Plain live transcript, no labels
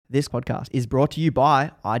This podcast is brought to you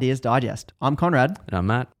by Ideas Digest. I'm Conrad. And I'm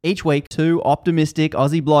Matt. Each week, two optimistic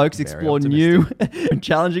Aussie blokes explore new and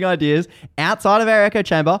challenging ideas outside of our echo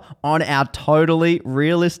chamber on our totally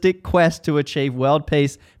realistic quest to achieve world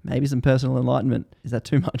peace, maybe some personal enlightenment. Is that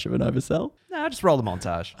too much of an oversell? No, just roll the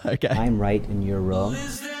montage. Okay. I'm right and you're wrong.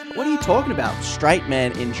 What are you talking about? Straight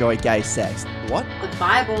men enjoy gay sex. What? The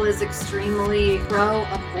Bible is extremely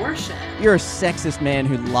pro-abortion. You're a sexist man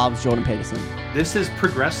who loves Jordan Peterson. This is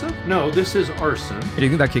progressive? No, this is arson. Do you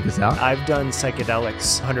think that kick us out? I've done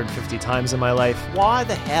psychedelics 150 times in my life. Why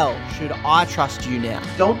the hell should I trust you now?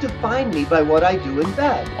 Don't define me by what I do in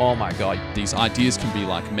bed. Oh my God, these ideas can be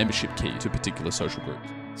like a membership key to a particular social group.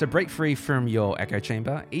 So break free from your echo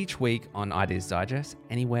chamber each week on Ideas Digest,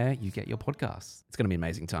 anywhere you get your podcasts. It's going to be an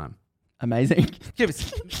amazing time. Amazing. Give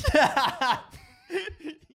us...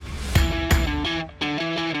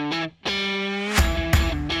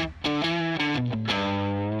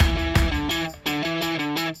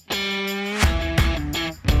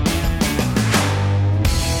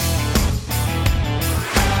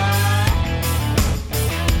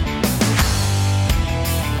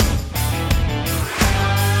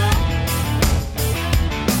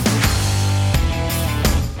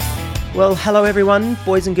 Well, hello everyone,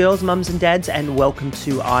 boys and girls, mums and dads, and welcome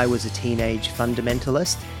to I Was a Teenage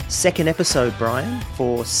Fundamentalist. Second episode, Brian,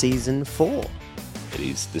 for season 4. It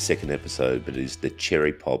is the second episode, but it is the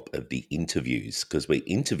cherry pop of the interviews because we're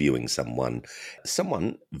interviewing someone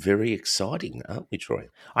very exciting, aren't we, Troy?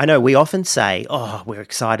 I know we often say, oh, we're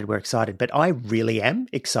excited, but I really am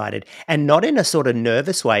excited. And not in a sort of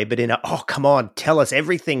nervous way, but in a, oh, come on, tell us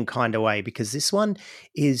everything kind of way, because this one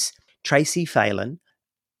is Tracy Phelan.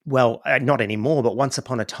 Well, not anymore, but once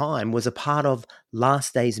upon a time was a part of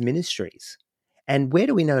Last Days Ministries. And where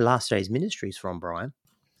do we know Last Days Ministries from, Brian?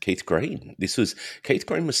 Keith Green. Keith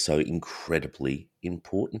Green was so incredibly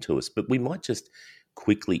important to us, but we might just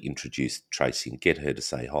quickly introduce Tracy and get her to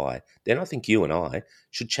say hi. Then I think you and I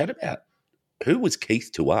should chat about who was Keith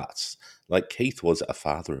to us. Like, Keith was a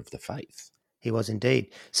father of the faith. He was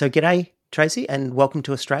indeed. So g'day, Tracy, and welcome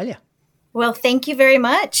to Australia. Well, thank you very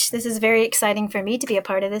much. This is very exciting for me to be a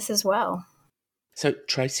part of this as well. So,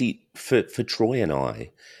 Tracy, for Troy and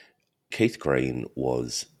I, Keith Green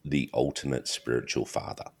was the ultimate spiritual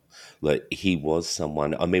father. Like, he was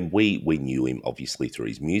someone, I mean, we knew him obviously through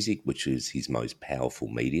his music, which is his most powerful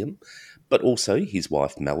medium, but also his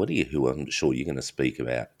wife, Melody, who I'm sure you're going to speak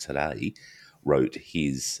about today, wrote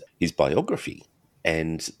his biography.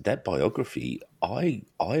 And that biography, I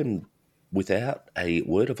am, without a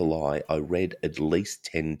word of a lie, I read at least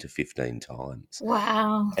 10 to 15 times.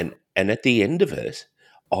 Wow. And at the end of it,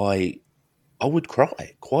 I would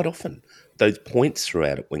cry quite often. Those points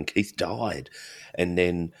throughout it when Keith died, and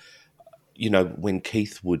then, you know, when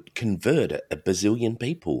Keith would convert a bazillion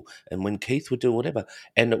people, and when Keith would do whatever.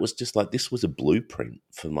 And it was just like, this was a blueprint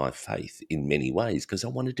for my faith in many ways, because I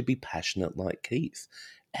wanted to be passionate like Keith.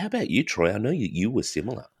 How about you, Troy? I know you were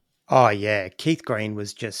similar. Oh, yeah. Keith Green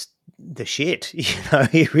was just the shit. You know,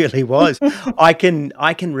 he really was. I can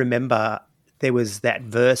remember there was that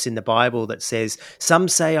verse in the Bible that says, some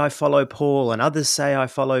say I follow Paul and others say I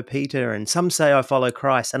follow Peter and some say I follow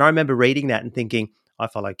Christ. And I remember reading that and thinking, I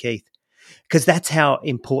follow Keith, because that's how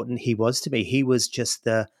important he was to me. He was just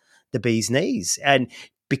the bee's knees. And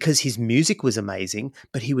because his music was amazing,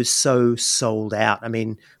 but he was so sold out. I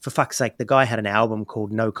mean, for fuck's sake, the guy had an album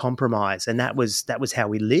called No Compromise, and that was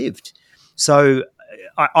how he lived. So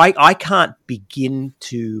I can't begin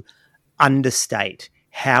to understate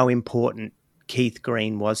how important Keith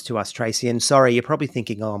Green was to us, Tracy. And sorry, you're probably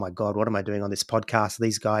thinking, oh my God, what am I doing on this podcast?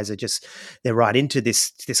 These guys are they're right into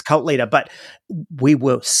this cult leader. But we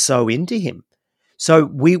were so into him. So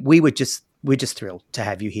we're just thrilled to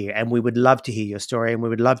have you here, and we would love to hear your story, and we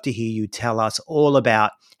would love to hear you tell us all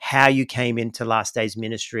about how you came into Last Days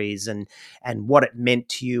Ministries and what it meant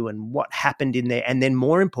to you and what happened in there, and then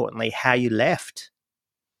more importantly, how you left.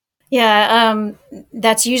 Yeah,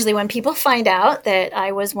 that's usually when people find out that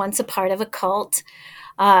I was once a part of a cult.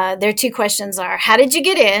 Their two questions are, how did you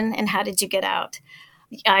get in and how did you get out?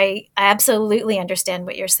 I absolutely understand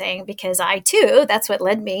what you're saying, because I too, that's what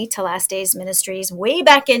led me to Last Days Ministries way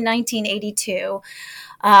back in 1982.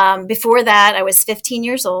 Before that, I was 15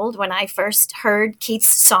 years old when I first heard Keith's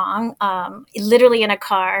song, literally in a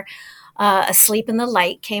car. Asleep in the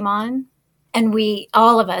Light came on, and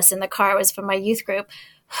all of us in the car, was from my youth group.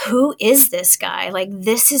 Who is this guy? Like,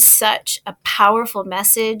 this is such a powerful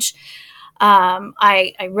message.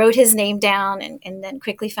 I wrote his name down and then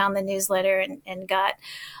quickly found the newsletter and got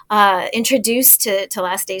introduced to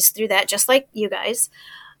Last Days through that, just like you guys.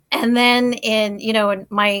 And then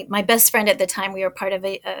my best friend at the time, we were part of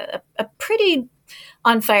a pretty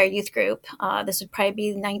on fire youth group. This would probably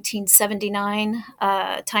be 1979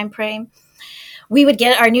 time frame. We would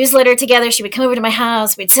get our newsletter together. She would come over to my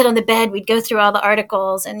house. We'd sit on the bed. We'd go through all the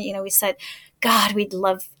articles. And, we said, God, we'd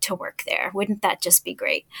love to work there. Wouldn't that just be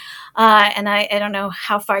great? And I don't know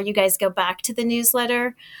how far you guys go back to the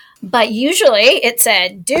newsletter, but usually it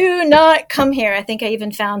said, do not come here. I think I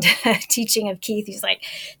even found a teaching of Keith. He's like,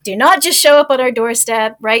 do not just show up on our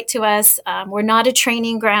doorstep, write to us. We're not a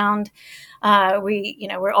training ground.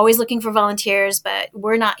 We're always looking for volunteers, but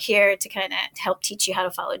we're not here to kind of help teach you how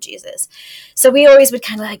to follow Jesus. So we always would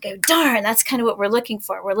kind of like go, darn, that's kind of what we're looking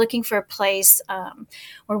for. We're looking for a place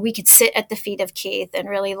where we could sit at the feet of Keith and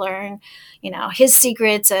really learn, his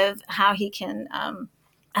secrets of how he can,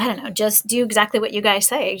 just do exactly what you guys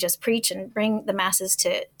say, just preach and bring the masses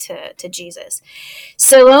to Jesus.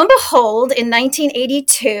 So lo and behold, in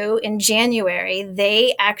 1982, in January,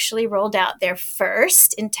 they actually rolled out their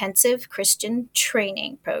first intensive Christian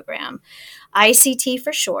training program, ICT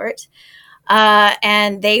for short.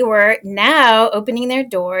 And they were now opening their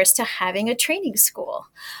doors to having a training school.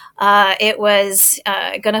 It was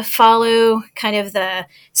going to follow kind of the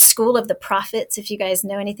school of the prophets, if you guys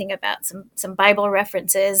know anything about some Bible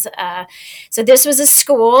references. So this was a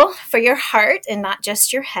school for your heart and not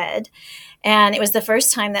just your head. And it was the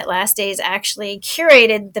first time that Last Days actually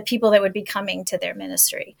curated the people that would be coming to their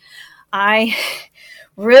ministry. I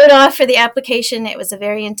wrote off for the application. It was a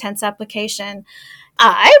very intense application.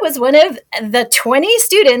 I was one of the 20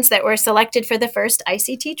 students that were selected for the first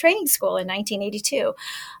ICT training school in 1982.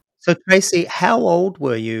 So, Tracy, how old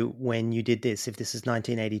were you when you did this, if this is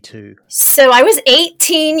 1982? So I was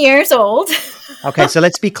 18 years old. Okay, so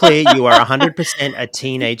let's be clear. You are 100% a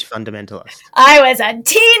teenage fundamentalist. I was a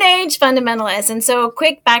teenage fundamentalist. And so a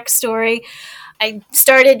quick backstory. I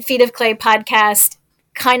started Feet of Clay podcast,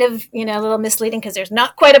 kind of, a little misleading because there's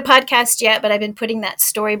not quite a podcast yet, but I've been putting that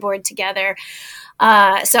storyboard together.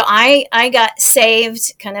 So I got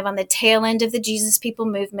saved kind of on the tail end of the Jesus People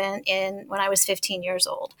movement when I was 15 years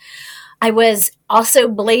old. I was also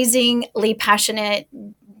blazingly passionate,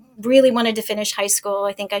 really wanted to finish high school.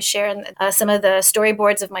 I think I share in some of the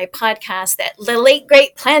storyboards of my podcast that the late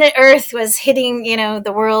great planet Earth was hitting,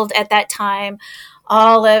 the world at that time.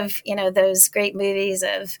 All of, those great movies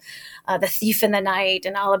of The Thief in the Night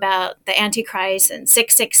and all about the Antichrist and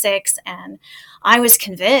 666. And I was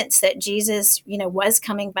convinced that Jesus, was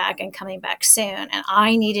coming back and coming back soon. And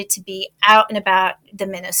I needed to be out and about the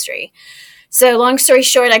ministry. So long story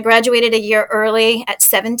short, I graduated a year early at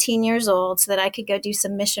 17 years old so that I could go do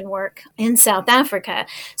some mission work in South Africa.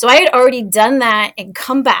 So I had already done that and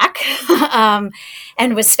come back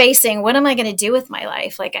and was facing, what am I going to do with my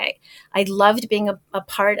life? Like I loved being a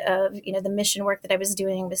part of, the mission work that I was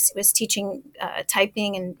doing, was teaching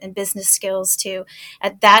typing and business skills to,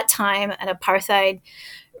 at that time, an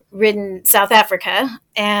apartheid-ridden South Africa,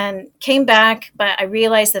 and came back, but I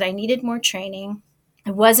realized that I needed more training. I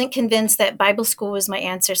wasn't convinced that Bible school was my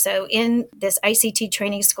answer. So in this ICT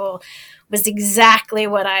training school was exactly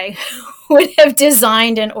what I would have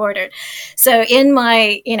designed and ordered. So in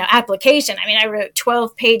my, application, I wrote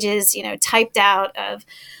 12 pages, typed out of,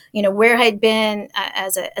 where I'd been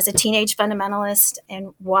as a teenage fundamentalist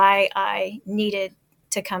and why I needed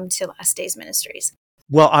to come to Last Days Ministries.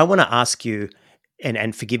 Well, I want to ask you,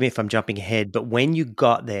 and forgive me if I'm jumping ahead, but when you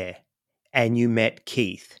got there and you met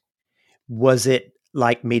Keith, was it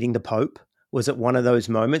like meeting the Pope? Was it one of those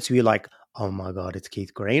moments where you're like, oh my God, it's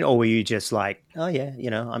Keith Green? Or were you just like, oh yeah,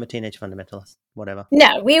 I'm a teenage fundamentalist, whatever?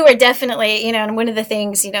 No, we were definitely, and one of the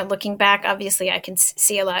things, looking back, obviously I can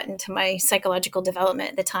see a lot into my psychological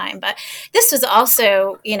development at the time, but this was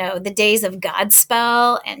also, the days of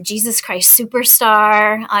Godspell and Jesus Christ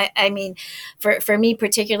Superstar. For me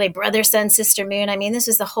particularly, Brother, Sun, Sister, Moon. This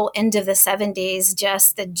was the whole end of the 70s,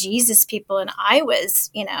 just the Jesus People. And I was,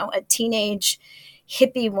 a teenage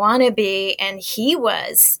hippie wannabe, and he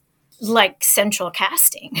was like central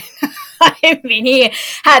casting. He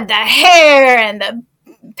had the hair and the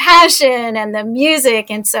passion and the music.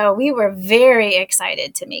 And so we were very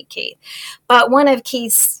excited to meet Keith. But one of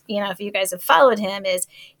Keith's, if you guys have followed him, is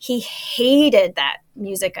he hated that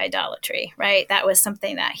music idolatry, right? That was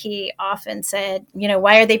something that he often said,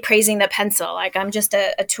 why are they praising the pencil? Like, I'm just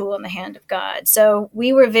a tool in the hand of God. So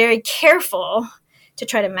we were very careful to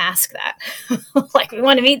try to mask that. Like, we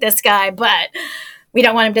want to meet this guy, but we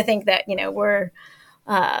don't want him to think that, we're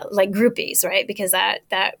like groupies, right? Because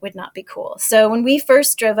that would not be cool. So when we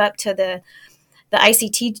first drove up to the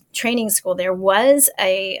ICT training school, there was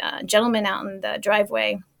a gentleman out in the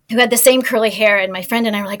driveway who had the same curly hair. And my friend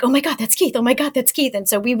and I were like, oh my God, that's Keith. Oh my God, that's Keith. And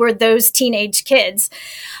so we were those teenage kids.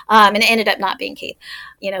 And it ended up not being Keith.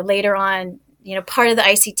 Later on, part of the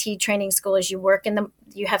ICT training school is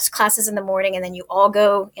you have classes in the morning, and then you all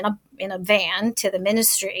go in a van to the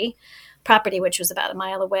ministry property, which was about a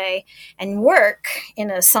mile away, and work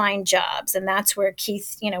in assigned jobs. And that's where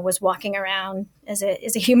Keith, was walking around as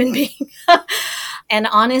a human being. And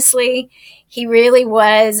honestly, he really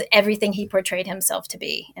was everything he portrayed himself to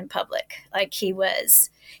be in public. Like he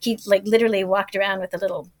literally walked around with a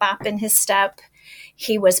little bop in his step.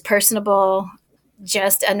 He was personable,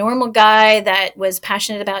 just a normal guy that was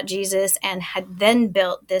passionate about Jesus, and had then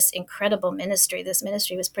built this incredible ministry. This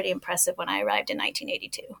ministry was pretty impressive when I arrived in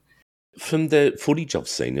 1982. From the footage I've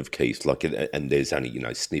seen of Keith, and there's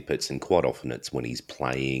only, snippets, and quite often it's when he's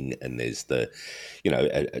playing and there's the,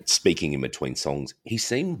 speaking in between songs, he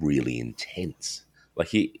seemed really intense. Like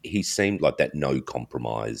he seemed like that no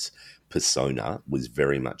compromise persona was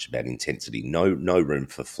very much about intensity. No room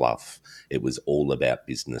for fluff. It was all about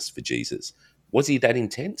business for Jesus. Was he that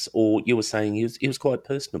intense, or you were saying he was quite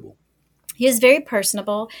personable? He was very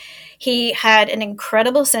personable. He had an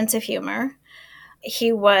incredible sense of humor.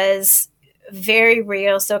 He was very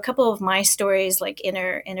real. So a couple of my stories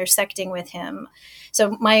intersecting with him.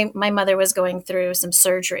 So my mother was going through some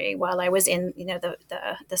surgery while I was in,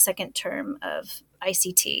 the second term of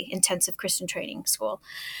ICT, Intensive Christian Training School.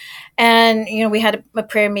 And, we had a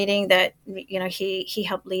prayer meeting that, he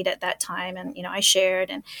helped lead at that time. And, I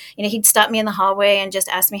shared, and, he'd stop me in the hallway and just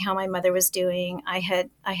ask me how my mother was doing. I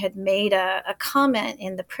had made a comment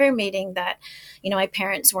in the prayer meeting that, my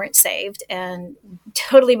parents weren't saved, and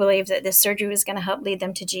totally believed that this surgery was going to help lead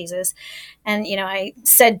them to Jesus. And, I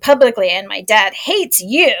said publicly, and my dad hates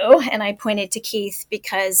you. And I pointed to Keith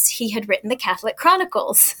because he had written the Catholic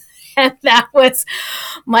Chronicles. And that was,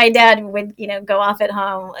 my dad would, go off at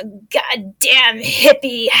home, goddamn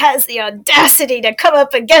hippie has the audacity to come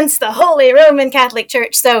up against the Holy Roman Catholic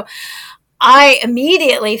Church. So I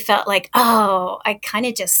immediately felt like, I kind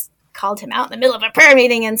of just called him out in the middle of a prayer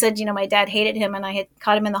meeting and said, my dad hated him, and I had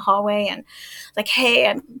caught him in the hallway and like, hey,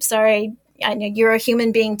 I'm sorry. I know you're a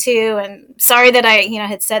human being too, and sorry that I,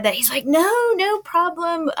 had said that. He's like, no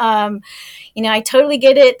problem. I totally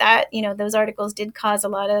get it that, those articles did cause a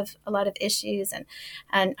lot of issues,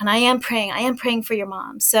 and I am praying for your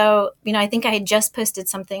mom. So, I think I had just posted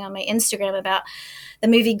something on my Instagram about the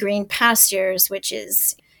movie Green Pastures, which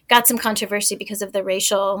is got some controversy because of the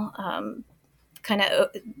racial,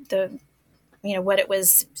 what it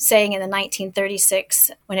was saying in the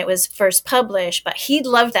 1936 when it was first published. But he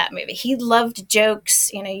loved that movie. He loved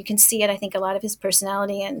jokes. You can see it, I think, a lot of his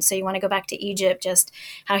personality. And so you want to go back to Egypt, just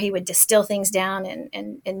how he would distill things down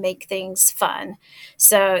and make things fun.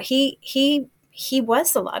 So he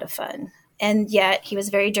was a lot of fun. And yet he was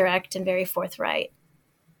very direct and very forthright.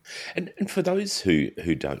 And for those who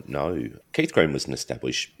don't know, Keith Green was an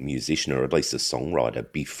established musician, or at least a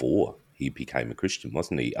songwriter, before he became a Christian,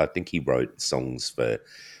 wasn't he? I think he wrote songs for,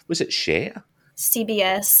 was it Cher?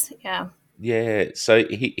 CBS, yeah. Yeah, so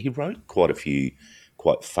he wrote quite a few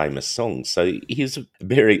quite famous songs. So he was a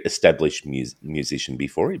very established musician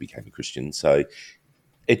before he became a Christian. So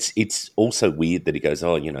it's also weird that he goes,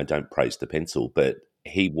 don't praise the pencil, but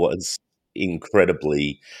he was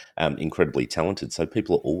incredibly talented. So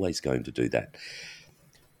people are always going to do that.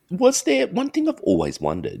 Was there one thing I've always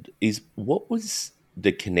wondered is what was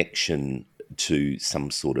the connection to some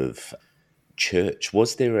sort of church?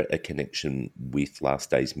 Was there a connection with Last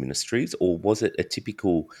Days Ministries, or was it a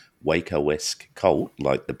typical Waco-esque cult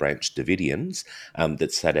like the Branch Davidians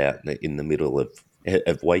that sat out in the middle of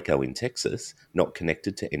Waco in Texas, not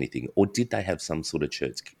connected to anything? Or did they have some sort of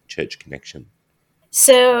church connection?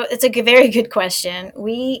 So it's a very good question.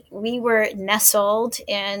 We were nestled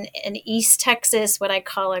in East Texas, what I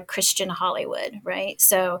call a Christian Hollywood, right?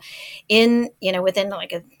 So within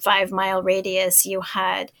like a 5-mile radius, you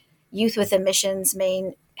had Youth with a Mission's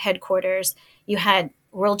main headquarters. You had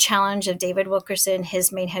World Challenge of David Wilkerson,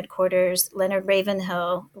 his main headquarters. Leonard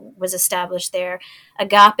Ravenhill was established there.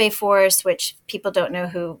 Agape Force, which people don't know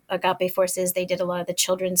who Agape Force is. They did a lot of the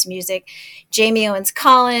children's music. Jamie Owens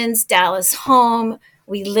Collins, Dallas Home.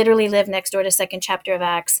 We literally live next door to Second Chapter of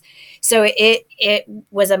Acts. So it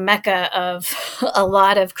was a mecca of a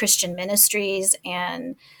lot of Christian ministries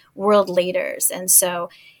and world leaders. And so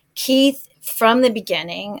Keith, from the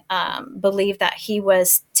beginning, believed that he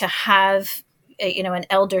was to have an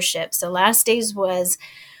eldership. So Last Days was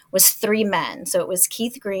 3 men. So it was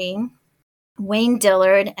Keith Green, Wayne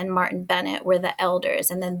Dillard and Martin Bennett were the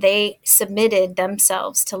elders, and then they submitted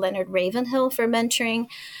themselves to Leonard Ravenhill for mentoring.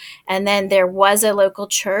 And then there was a local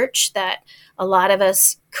church that a lot of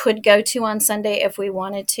us could go to on Sunday if we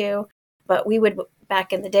wanted to, but we would,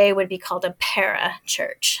 back in the day, would be called a para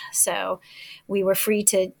church. So we were free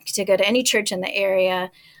to go to any church in the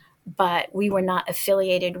area, but we were not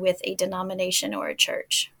affiliated with a denomination or a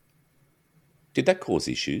church. Did that cause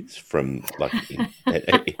issues from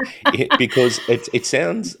because it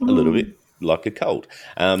sounds a little bit like a cult,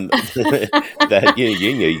 that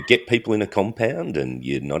you get people in a compound and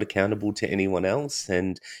you're not accountable to anyone else,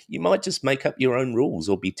 and you might just make up your own rules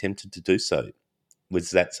or be tempted to do so.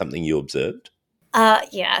 Was that something you observed?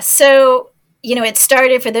 Yeah. So, it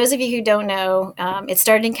started, for those of you who don't know, it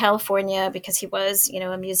started in California because he was,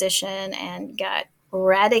 a musician and got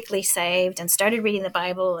radically saved and started reading the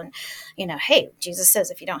Bible. And, hey, Jesus says,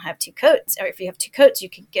 if you don't have two coats, or if you have two coats, you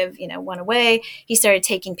could give, one away. He started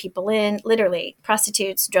taking people in, literally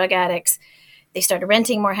prostitutes, drug addicts. They started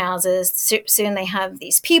renting more houses. Soon they have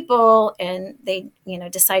these people, and they,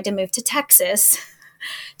 decide to move to Texas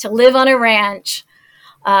to live on a ranch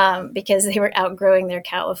because they were outgrowing their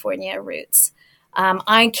California roots.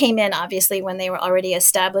 I came in, obviously, when they were already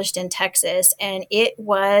established in Texas, and it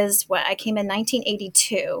was I came in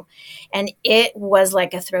 1982, and it was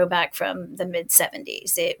like a throwback from the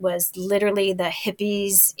mid-70s. It was literally the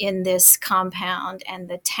hippies in this compound, and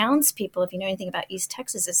the townspeople, if you know anything about East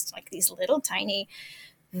Texas, it's like these little tiny,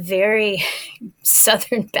 very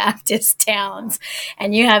Southern Baptist towns.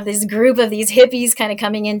 And you have this group of these hippies kind of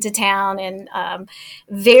coming into town, and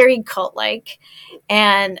very cult-like,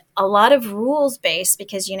 and a lot of rules-based,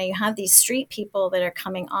 because, you have these street people that are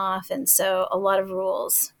coming off. And so a lot of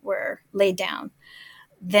rules were laid down.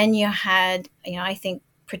 Then you had, I think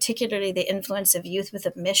particularly the influence of Youth with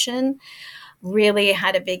a Mission really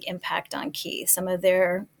had a big impact on Keith, some of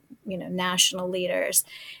their, national leaders.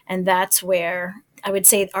 And that's where I would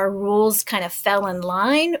say our rules kind of fell in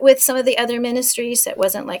line with some of the other ministries. So it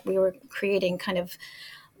wasn't like we were creating kind of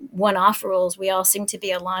one-off rules. We all seemed to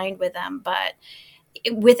be aligned with them. But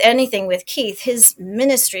with anything with Keith, his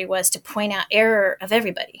ministry was to point out error of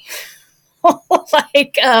everybody.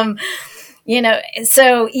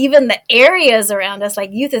 So even the areas around us, like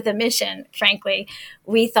Youth with a Mission, frankly,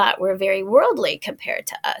 we thought were very worldly compared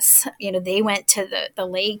to us. They went to the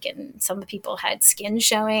lake, and some people had skin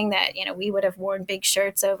showing that, we would have worn big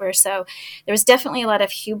shirts over. So there was definitely a lot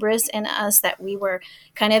of hubris in us that we were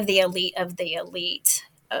kind of the elite of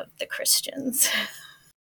the Christians.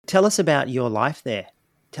 Tell us about your life there.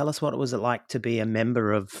 Tell us what it was like to be a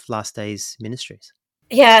member of Last Days Ministries.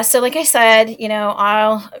 Yeah, so like I said,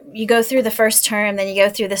 you go through the first term, then you go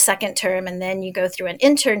through the second term, and then you go through an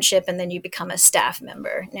internship, and then you become a staff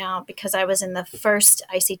member. Now, because I was in the first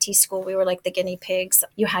ICT school, we were like the guinea pigs.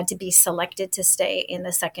 You had to be selected to stay in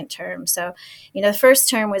the second term. So, the first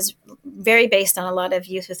term was very based on a lot of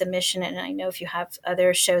Youth with a Mission, and I know if you have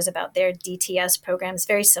other shows about their DTS programs,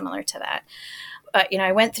 very similar to that.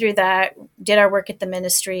 I went through that, did our work at the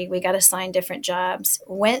ministry. We got assigned different jobs.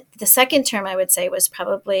 The second term, I would say, was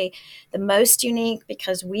probably the most unique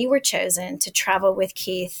because we were chosen to travel with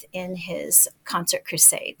Keith in his concert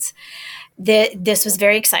crusades. This was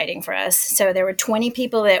very exciting for us. So there were 20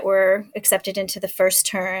 people that were accepted into the first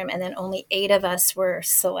term, and then only 8 of us were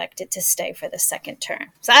selected to stay for the second term.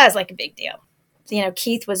 So that was like a big deal.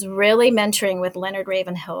 Keith was really mentoring with Leonard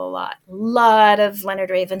Ravenhill a lot of Leonard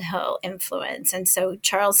Ravenhill influence. And so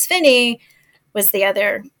Charles Finney was the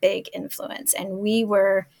other big influence. And we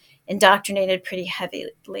were indoctrinated pretty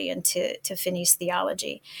heavily into Finney's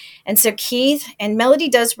theology. And so Keith, and Melody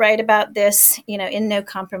does write about this, in No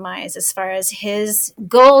Compromise, as far as his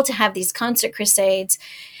goal to have these concert crusades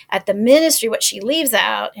at the ministry. What she leaves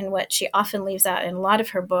out, and what she often leaves out in a lot of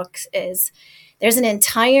her books, is there's an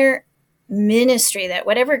entire ministry that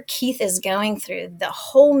whatever Keith is going through, the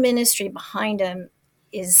whole ministry behind him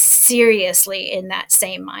is seriously in that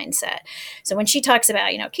same mindset. So when she talks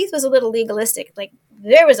about, Keith was a little legalistic, like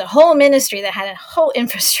there was a whole ministry that had a whole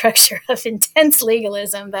infrastructure of intense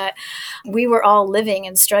legalism that we were all living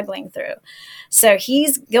and struggling through. So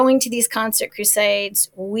he's going to these concert crusades.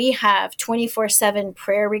 We have 24/7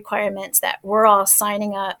 prayer requirements that we're all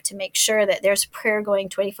signing up to make sure that there's prayer going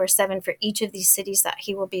 24/7 for each of these cities that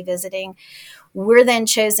he will be visiting. We're then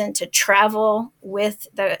chosen to travel with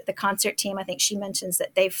the concert team. I think she mentions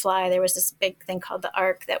that they fly. There was this big thing called the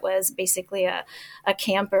Ark that was basically a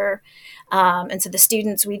camper. And so the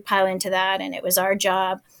students, we'd pile into that, and it was our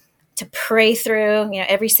job. to pray through,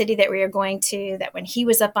 every city that we were going to, that when he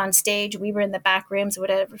was up on stage, we were in the back rooms,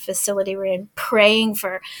 whatever facility we're in, praying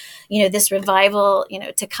for, this revival,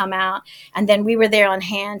 to come out. And then we were there on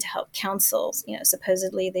hand to help counsel,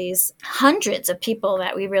 supposedly these hundreds of people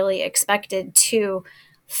that we really expected to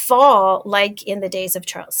fall, like in the days of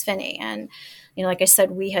Charles Finney. And, like I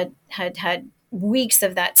said, we had weeks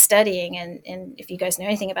of that studying. And if you guys know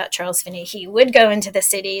anything about Charles Finney, he would go into the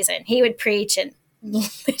cities and he would preach, and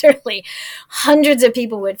literally hundreds of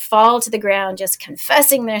people would fall to the ground just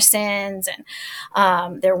confessing their sins.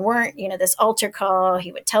 And there weren't, this altar call.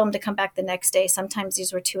 He would tell them to come back the next day. Sometimes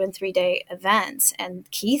these were 2 and 3 day events. And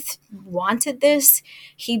Keith wanted this.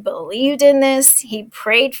 He believed in this. He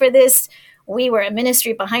prayed for this. We were a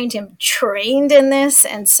ministry behind him, trained in this.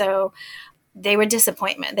 And so they were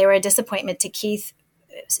disappointment. They were a disappointment to Keith,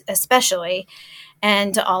 especially,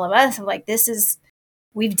 and to all of us. Like,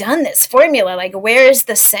 we've done this formula. Like, where is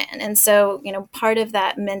the sin? And so, part of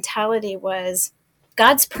that mentality was,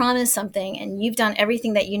 God's promised something and you've done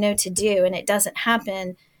everything that you know to do and it doesn't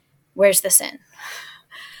happen. Where's the sin?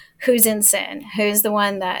 Who's in sin? Who's the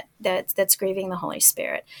one that's grieving the Holy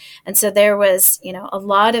Spirit? And so there was, a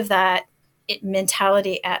lot of that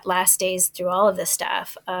mentality at Last Days through all of the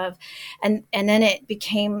stuff and then it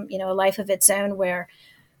became, a life of its own, where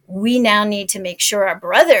we now need to make sure our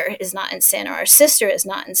brother is not in sin or our sister is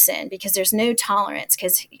not in sin, because there's no tolerance,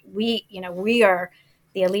 because we are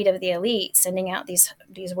the elite of the elite, sending out these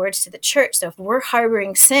words to the church. So if we're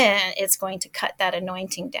harboring sin, it's going to cut that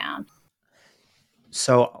anointing down.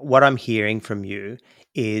 So what I'm hearing from you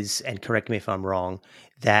is, and correct me if I'm wrong,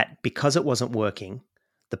 that because it wasn't working,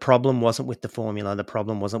 the problem wasn't with the formula, the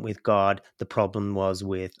problem wasn't with God, the problem was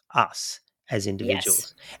with us as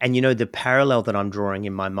individuals. Yes. And the parallel that I'm drawing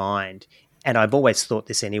in my mind, and I've always thought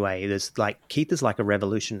this anyway, is like Keith is like a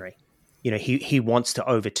revolutionary. He wants to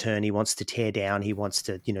overturn, he wants to tear down, he wants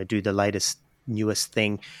to, do the latest, newest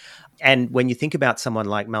thing. And when you think about someone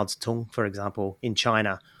like Mao Zedong, for example, in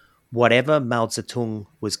China, whatever Mao Zedong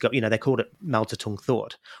was, they called it Mao Zedong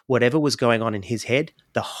thought. Whatever was going on in his head,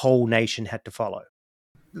 the whole nation had to follow.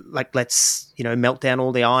 Like, let's, melt down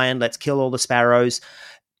all the iron, let's kill all the sparrows.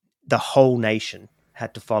 The whole nation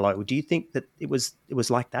had to follow. Do you think that it was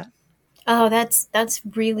like that? Oh, that's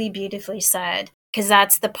really beautifully said, because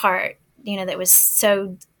that's the part, that was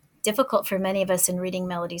so difficult for many of us in reading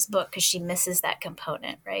Melody's book, because she misses that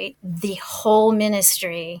component, right? The whole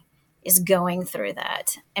ministry is going through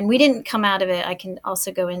that. And we didn't come out of it. I can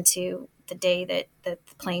also go into the day that the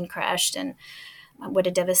plane crashed and what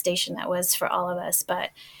a devastation that was for all of us.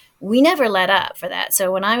 But we never let up for that.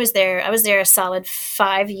 So when I was there a solid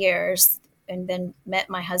 5 years, and then met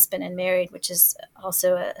my husband and married, which is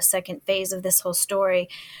also a second phase of this whole story.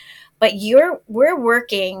 But we're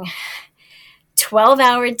working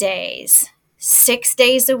 12-hour days, 6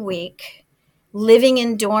 days a week, living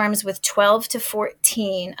in dorms with 12 to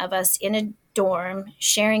 14 of us in a dorm,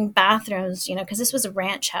 sharing bathrooms, because this was a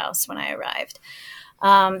ranch house when I arrived.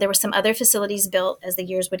 There were some other facilities built as the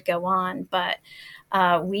years would go on, but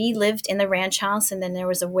we lived in the ranch house, and then there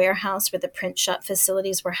was a warehouse where the print shop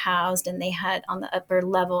facilities were housed, and they had on the upper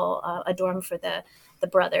level a dorm for the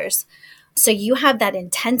brothers. So you have that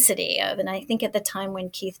intensity of, and I think at the time when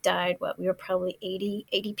Keith died, we were probably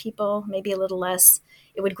 80 people, maybe a little less.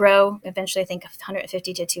 It would grow eventually. I think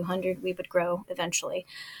 150 to 200, we would grow eventually.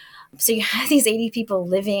 So you have these 80 people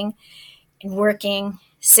living and working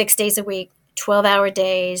 6 days a week, 12-hour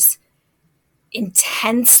days,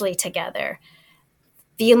 intensely together,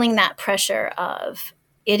 feeling that pressure of,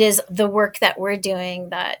 it is the work that we're doing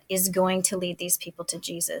that is going to lead these people to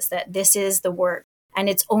Jesus, that this is the work, and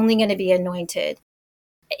it's only going to be anointed,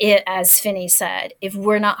 as Finney said, if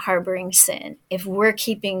we're not harboring sin, if we're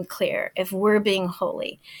keeping clear, if we're being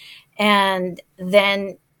holy. And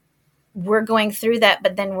then we're going through that,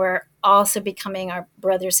 but then we're also becoming our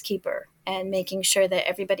brother's keeper and making sure that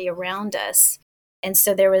everybody around us. And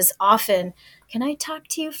so there was often, can I talk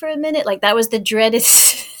to you for a minute? Like, that was the dreaded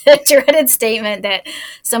statement that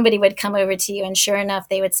somebody would come over to you. And sure enough,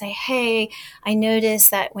 they would say, hey, I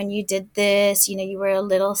noticed that when you did this, you were a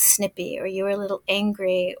little snippy, or you were a little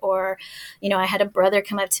angry, or, I had a brother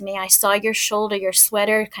come up to me. I saw your shoulder, your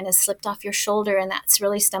sweater kind of slipped off your shoulder, and that's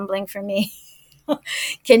really stumbling for me.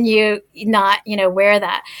 Can you not, wear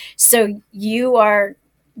that? So you are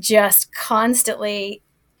just constantly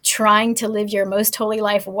trying to live your most holy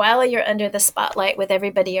life while you're under the spotlight with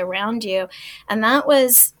everybody around you. And that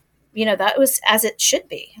was as it should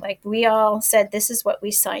be. Like, we all said, this is what we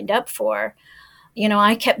signed up for.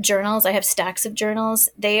 I kept journals. I have stacks of journals.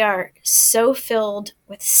 They are so filled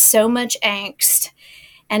with so much angst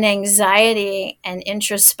and anxiety and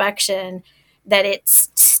introspection that it's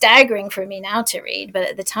staggering for me now to read. But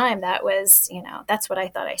at the time, that was, that's what I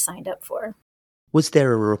thought I signed up for. Was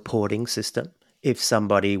there a reporting system if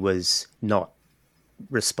somebody was not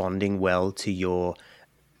responding well to your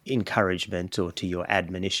encouragement or to your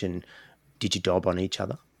admonition? Did you dob on each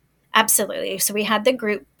other? Absolutely. So we had the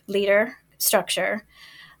group leader structure.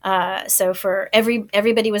 So for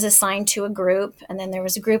everybody was assigned to a group, and then there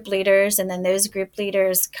was group leaders, and then those group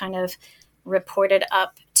leaders kind of reported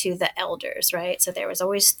up to the elders, right? So there was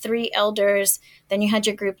always 3 elders, then you had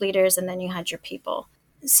your group leaders, and then you had your people.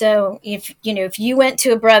 So if you went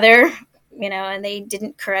to a brother, and they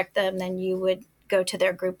didn't correct them, then you would go to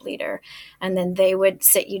their group leader, and then they would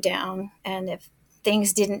sit you down. And if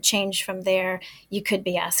things didn't change from there, you could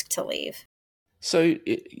be asked to leave. So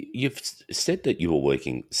you've said that you were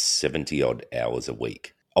working 70 odd hours a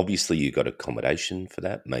week. Obviously you got accommodation for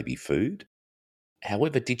that, maybe food.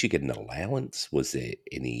 However, did you get an allowance? Was there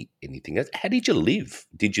anything else? How did you live?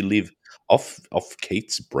 Did you live off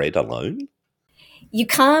Keith's bread alone? You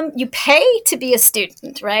pay to be a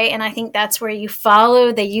student, right? And I think that's where you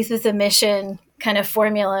follow the Youth with a Mission kind of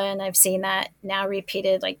formula. And I've seen that now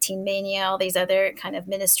repeated, like Teen Mania, all these other kind of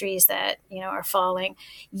ministries that, are falling.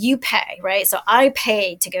 You pay, right? So I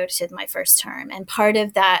paid to go to my first term. And part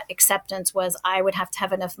of that acceptance was I would have to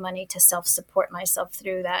have enough money to self-support myself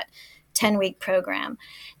through that 10-week program.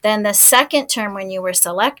 Then the second term, when you were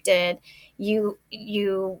selected, you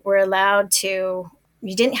were allowed to,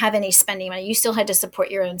 you didn't have any spending money. You still had to support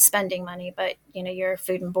your own spending money, but your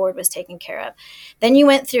food and board was taken care of. Then you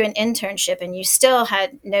went through an internship and you still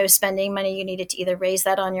had no spending money. You needed to either raise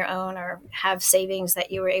that on your own or have savings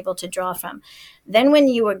that you were able to draw from. Then when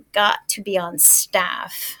you got to be on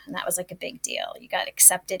staff, and that was like a big deal, you got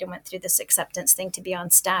accepted and went through this acceptance thing to be on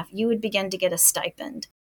staff, you would begin to get a stipend.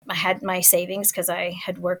 I had my savings because I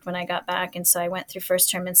had worked when I got back. And so I went through first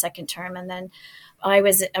term and second term. And then I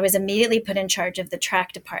was immediately put in charge of the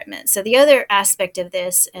track department. So the other aspect of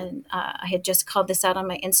this, and I had just called this out on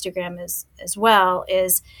my Instagram as well,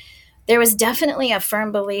 is there was definitely a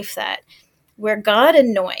firm belief that where God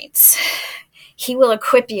anoints, he will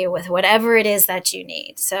equip you with whatever it is that you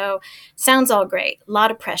need. So sounds all great. A lot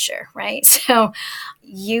of pressure, right? So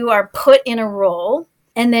you are put in a role,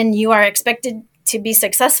 and then you are expected to be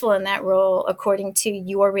successful in that role according to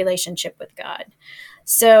your relationship with God.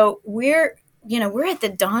 So we're at the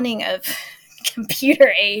dawning of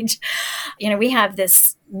computer age. We have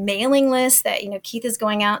this mailing list that, Keith is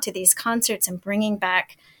going out to these concerts and bringing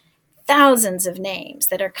back thousands of names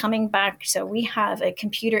that are coming back. So we have a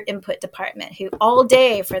computer input department who all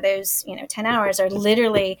day for those, 10 hours are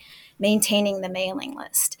literally maintaining the mailing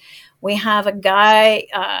list. We have a guy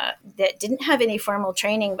that didn't have any formal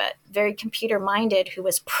training, but very computer minded, who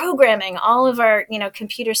was programming all of our,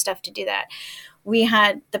 computer stuff to do that. We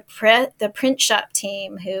had the print shop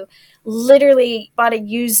team who literally bought a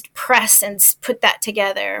used press and put that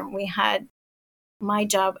together. We had, my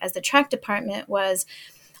job as the track department was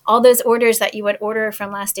all those orders that you would order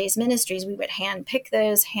from Last Days Ministries. We would hand pick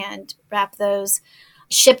those, hand wrap those,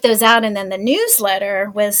 ship those out. And then the newsletter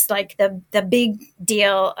was like the big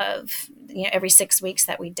deal of, every 6 weeks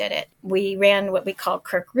that we did it. We ran what we call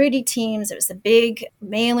Kirk Rudy teams. It was a big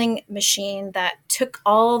mailing machine that took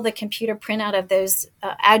all the computer printout of those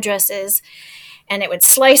addresses, and it would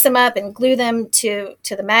slice them up and glue them to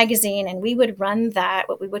the magazine. And we would run that,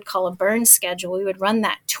 what we would call a burn schedule. We would run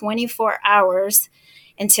that 24 hours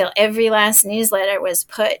until every last newsletter was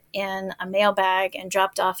put in a mail bag and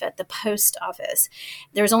dropped off at the post office.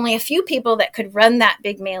 There was only a few people that could run that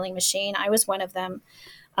big mailing machine. I was one of them.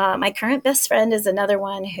 My current best friend is another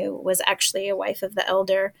one who was actually a wife of the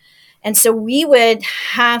elder. And so we would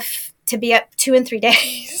have to be up 2 and 3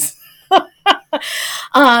 days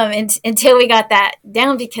until we got that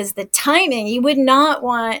down, because the timing, you would not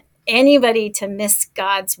want anybody to miss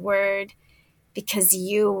God's word because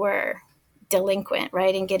you were delinquent,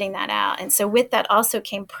 right, in getting that out. And so with that also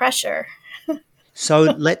came pressure. So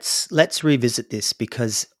let's revisit this,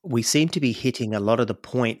 because we seem to be hitting a lot of the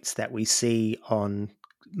points that we see on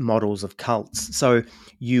models of cults. So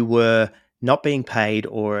you were not being paid,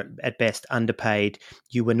 or at best underpaid.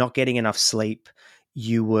 You were not getting enough sleep.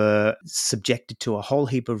 You were subjected to a whole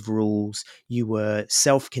heap of rules. You were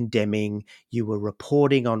self-condemning. You were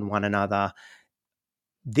reporting on one another.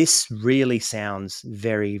 This really sounds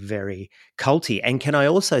very, very culty. And can I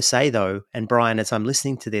also say, though, and Brian, as I'm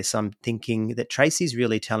listening to this, I'm thinking that Tracy's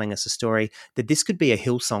really telling us a story that this could be a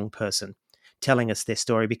Hillsong person telling us their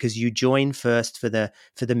story, because you join first for the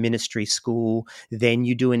ministry school, then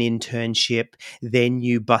you do an internship, then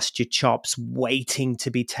you bust your chops waiting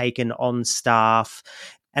to be taken on staff.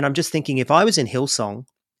 And I'm just thinking, if I was in Hillsong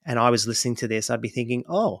and I was listening to this, I'd be thinking,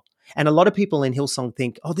 oh, and a lot of people in Hillsong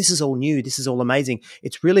think, oh, this is all new. This is all amazing.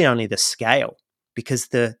 It's really only the scale, because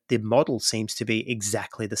the model seems to be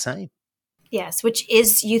exactly the same. Yes, which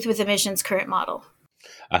is Youth with a Mission's current model.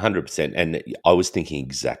 100%. And I was thinking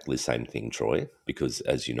exactly the same thing, Troy, because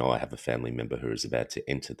as you know, I have a family member who is about to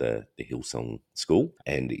enter the Hillsong school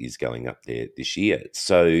and is going up there this year.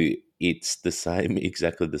 So it's the same,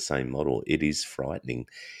 exactly the same model. It is frightening.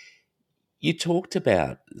 You talked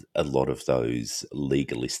about a lot of those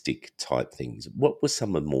legalistic type things. What were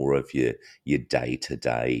some of more of your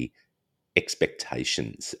day-to-day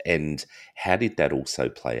expectations, and how did that also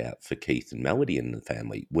play out for Keith and Melody and the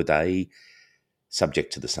family? Were they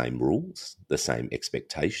subject to the same rules, the same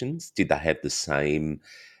expectations? Did they have the same,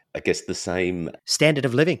 the same standard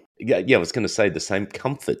of living? Yeah, I was going to say the same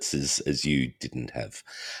comforts as you didn't have.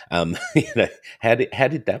 How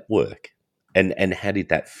did that work, and how did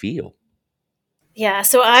that feel? Yeah,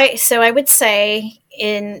 so I would say,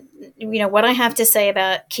 in what I have to say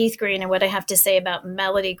about Keith Green and what I have to say about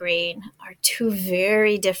Melody Green are two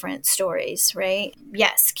very different stories, right?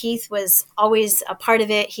 Yes, Keith was always a part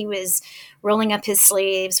of it. He was rolling up his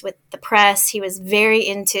sleeves with the press. He was very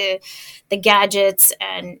into the gadgets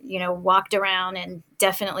and, walked around and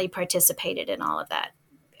definitely participated in all of that.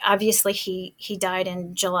 Obviously, he died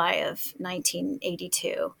in July of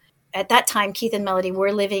 1982. At that time, Keith and Melody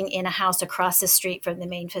were living in a house across the street from the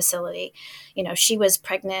main facility. She was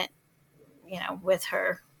pregnant, with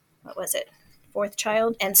her, fourth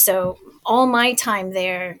child. And so all my time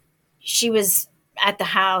there, she was at the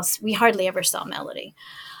house. We hardly ever saw Melody.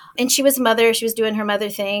 And she was a mother. She was doing her mother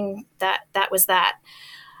thing. That was that.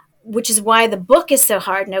 Which is why the book is so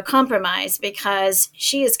hard, No Compromise, because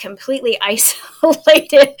she is completely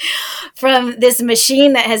isolated from this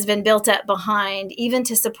machine that has been built up behind, even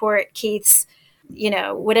to support Keith's,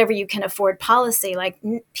 whatever you can afford policy. Like,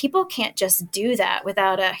 people can't just do that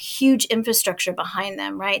without a huge infrastructure behind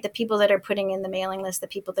them, right? The people that are putting in the mailing list, the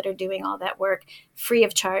people that are doing all that work free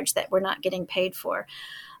of charge that we're not getting paid for.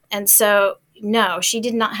 And so, no, she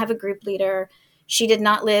did not have a group leader. She did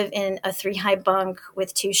not live in a 3-high bunk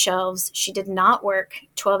with 2 shelves. She did not work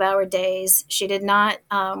 12-hour days. She did not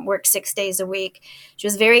work 6 days a week. She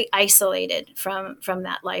was very isolated from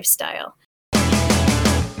that lifestyle.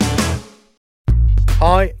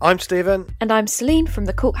 Hi, I'm Stephen. And I'm Celine from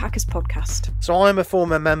the Cult Hackers podcast. So I'm a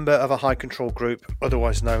former member of a high control group,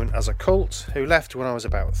 otherwise known as a cult, who left when I was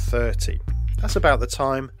about 30. That's about the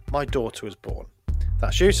time my daughter was born.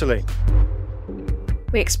 That's you, Celine.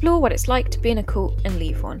 We explore what it's like to be in a cult and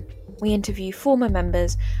leave one. We interview former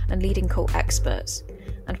members and leading cult experts.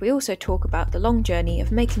 And we also talk about the long journey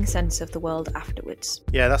of making sense of the world afterwards.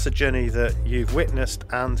 Yeah, that's a journey that you've witnessed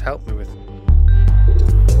and helped me with.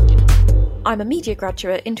 I'm a media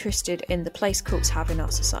graduate interested in the place cults have in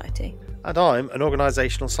our society. And I'm an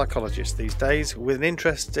organisational psychologist these days with an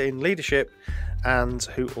interest in leadership and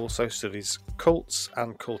who also studies cults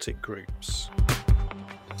and cultic groups.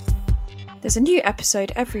 There's a new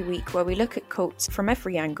episode every week where we look at cults from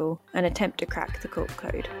every angle and attempt to crack the cult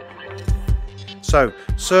code. So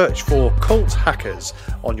search for Cult Hackers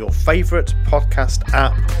on your favourite podcast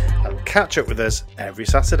app and catch up with us every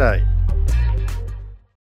Saturday.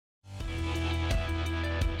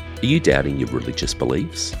 Are you doubting your religious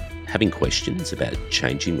beliefs? Having questions about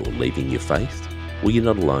changing or leaving your faith? Well, you're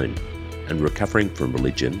not alone, and Recovering from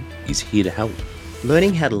Religion is here to help.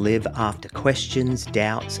 Learning how to live after questions,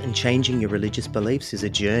 doubts, and changing your religious beliefs is a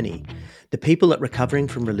journey. The people at Recovering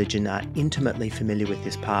from Religion are intimately familiar with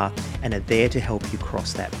this path and are there to help you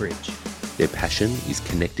cross that bridge. Their passion is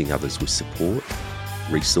connecting others with support,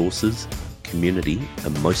 resources, community,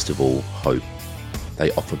 and most of all, hope.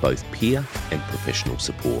 They offer both peer and professional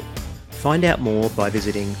support. Find out more by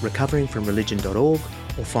visiting recoveringfromreligion.org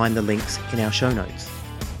or find the links in our show notes.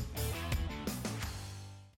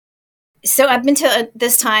 So up until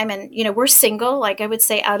this time, and, we're single, like I would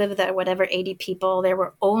say out of the 80 people, there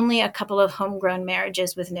were only a couple of homegrown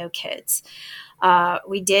marriages with no kids.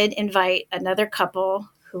 We did invite another couple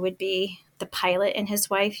who would be the pilot and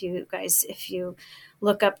his wife. You guys, if you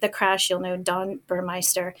look up The Crash, you'll know Don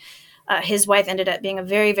Burmeister. His wife ended up being a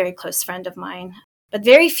very, very close friend of mine. But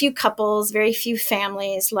very few couples, very few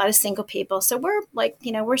families, a lot of single people. So we're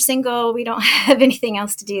we're single. We don't have anything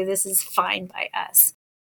else to do. This is fine by us.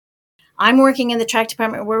 I'm working in the track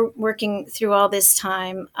department. We're working through all this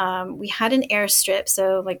time. We had an airstrip.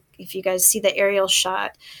 So if you guys see the aerial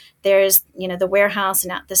shot, there's, the warehouse,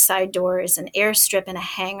 and out the side door is an airstrip and a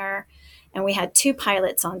hangar. And we had 2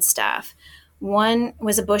 pilots on staff. One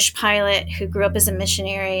was a bush pilot who grew up as a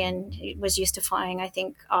missionary and was used to flying, I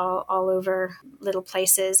think, all over little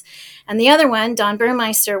places. And the other one, Don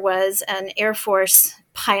Burmeister, was an Air Force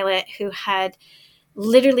pilot who had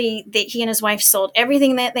literally, he and his wife sold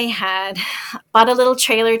everything that they had, bought a little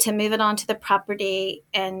trailer to move it onto the property,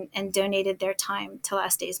 and donated their time to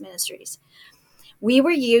Last Days Ministries. We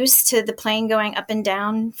were used to the plane going up and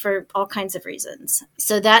down for all kinds of reasons.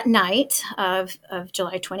 So that night of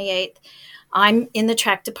July 28th, I'm in the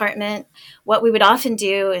track department. What we would often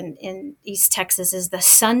do in East Texas is the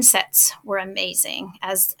sunsets were amazing,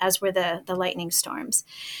 as were the lightning storms.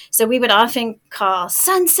 So we would often call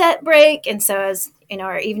sunset break. And so as in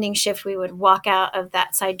our evening shift, we would walk out of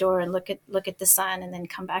that side door and look at the sun and then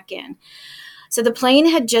come back in. So the plane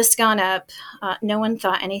had just gone up. No one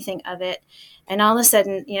thought anything of it. And all of a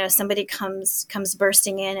sudden, somebody comes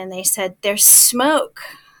bursting in, and they said, there's smoke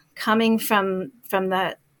coming from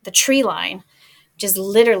the tree line, which is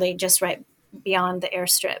literally just right beyond the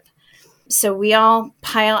airstrip. So we all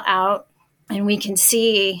pile out, and we can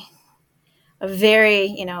see a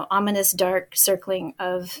very, ominous dark circling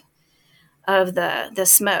of the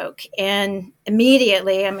smoke. And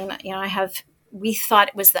immediately, we thought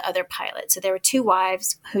it was the other pilot. So there were two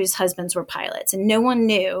wives whose husbands were pilots, and no one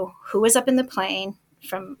knew who was up in the plane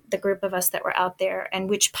from the group of us that were out there and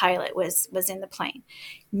which pilot was in the plane.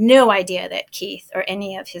 No idea that Keith or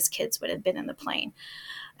any of his kids would have been in the plane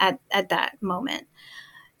at that moment.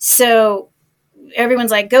 So everyone's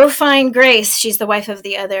like, go find Grace. She's the wife of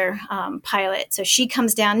the other pilot. So she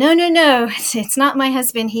comes down. No, it's not my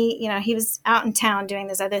husband. He was out in town doing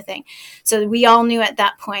this other thing. So we all knew at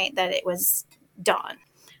that point that it was Don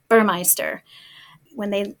Burmeister. When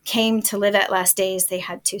they came to live at Last Days, they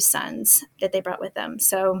had two sons that they brought with them.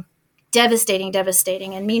 So devastating.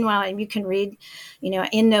 And meanwhile, and you can read,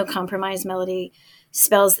 in No Compromise, Melody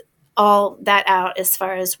spells all that out as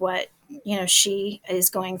far as what, she is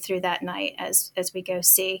going through that night as we go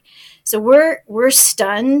see. So we're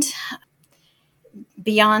stunned,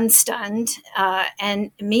 beyond stunned.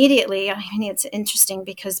 And immediately, it's interesting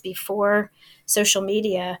because before social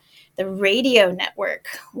media, the radio network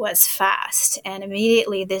was fast, and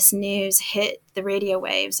immediately this news hit the radio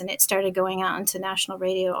waves, and it started going out into national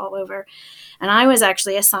radio all over. And I was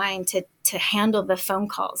actually assigned to handle the phone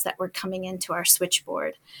calls that were coming into our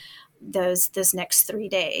switchboard those next 3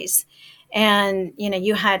 days. And,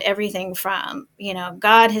 you had everything from,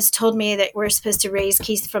 God has told me that we're supposed to raise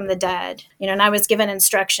Keith from the dead, and I was given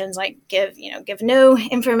instructions like give no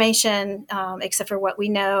information except for what we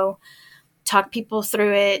know. Talk people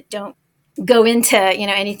through it. Don't go into,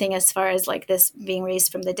 anything as far as like this being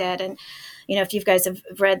raised from the dead. And, if you guys have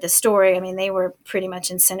read the story, they were pretty much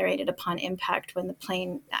incinerated upon impact when the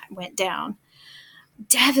plane went down.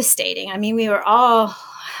 Devastating. We were all,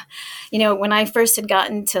 when I first had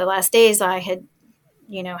gotten to Last Days, I had,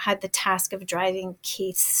 had the task of driving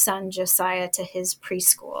Keith's son, Josiah, to his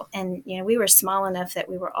preschool. And, we were small enough that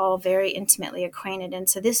we were all very intimately acquainted. And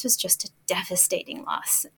so this was just a devastating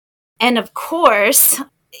loss. And of course,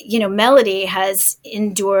 Melody has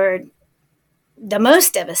endured the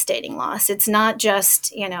most devastating loss. It's not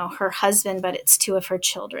just, her husband, but it's two of her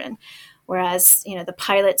children. Whereas, the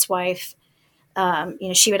pilot's wife,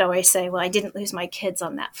 she would always say, well, I didn't lose my kids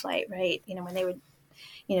on that flight, right? When they would,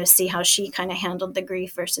 see how she kind of handled the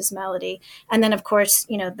grief versus Melody. And then, of course,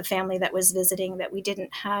 the family that was visiting that we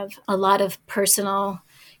didn't have a lot of personal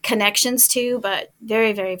connections to, but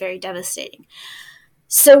very, very, very devastating.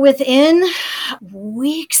 So within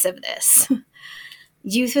weeks of this,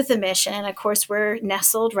 Youth with a Mission, of course, we're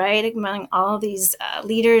nestled right among all these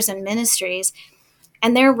leaders and ministries,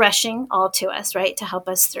 and they're rushing all to us, right, to help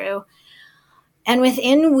us through. And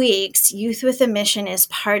within weeks, Youth with a Mission is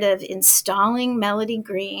part of installing Melody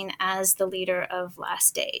Green as the leader of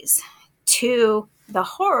Last Days, to the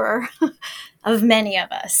horror of many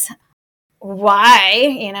of us.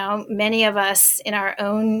 Why, many of us in our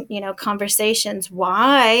own, conversations,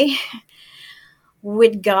 why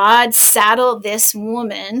would God saddle this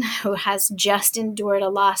woman who has just endured a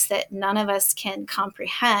loss that none of us can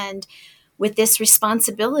comprehend with this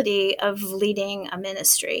responsibility of leading a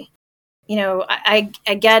ministry? I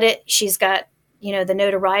get it. She's got, the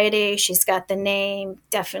notoriety. She's got the name,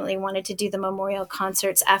 definitely wanted to do the memorial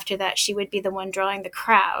concerts. After that, she would be the one drawing the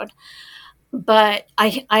crowd. But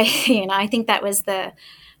I think that was the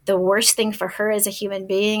worst thing for her as a human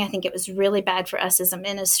being. I think it was really bad for us as a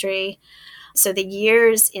ministry. So the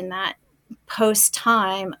years in that post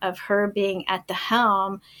time of her being at the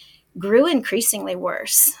helm grew increasingly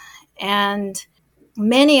worse. And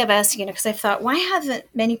many of us, because I thought, why haven't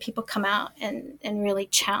many people come out and really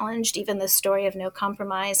challenged even the story of No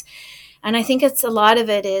Compromise? And I think it's a lot of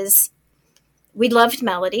it is we loved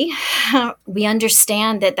Melody. We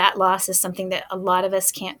understand that that loss is something that a lot of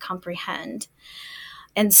us can't comprehend.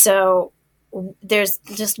 And so there's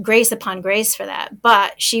just grace upon grace for that.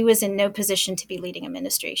 But she was in no position to be leading a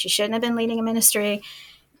ministry. She shouldn't have been leading a ministry.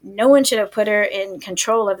 No one should have put her in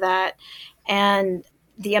control of that. And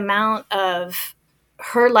the amount of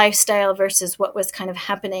her lifestyle versus what was kind of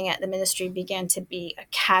happening at the ministry began to be a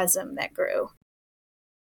chasm that grew.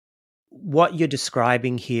 What you're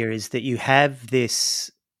describing here is that you have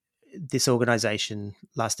this organization,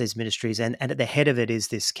 Last Days Ministries, and at the head of it is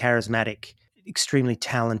this charismatic, extremely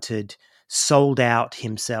talented, sold out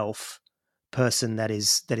himself person that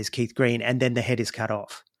is Keith Green, and then the head is cut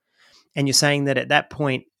off. And you're saying that at that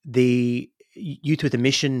point, the Youth with a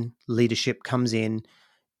Mission leadership comes in,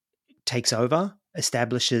 takes over,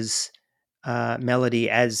 establishes Melody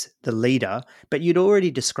as the leader, but you'd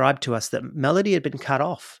already described to us that Melody had been cut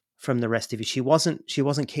off from the rest of you. She wasn't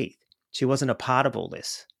Keith. She wasn't a part of all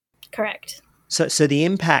this. Correct. So the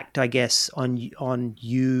impact, I guess, on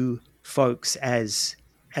you folks as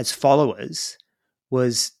followers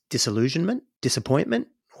was disillusionment, disappointment,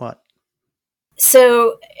 what?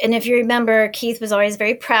 So, and if you remember, Keith was always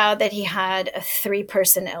very proud that he had a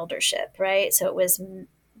 3-person eldership, right? So it was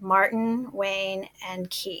Martin, Wayne, and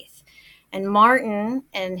Keith. And Martin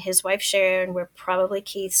and his wife Sharon were probably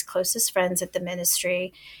Keith's closest friends at the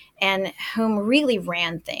ministry, and whom really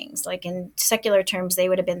ran things. Like in secular terms, they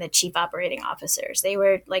would have been the chief operating officers. They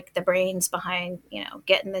were like the brains behind,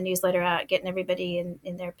 getting the newsletter out, getting everybody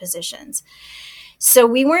in their positions. So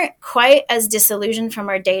we weren't quite as disillusioned from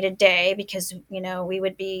our day-to-day because, we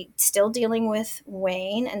would be still dealing with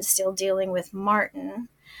Wayne and still dealing with Martin.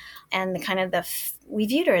 And we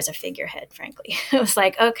viewed her as a figurehead, frankly. It was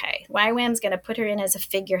like, okay, YWAM's going to put her in as a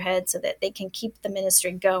figurehead so that they can keep the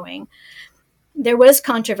ministry going. There was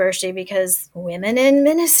controversy because women in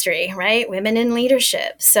ministry, right? Women in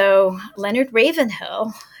leadership. So Leonard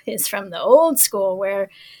Ravenhill is from the old school where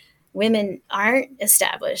women aren't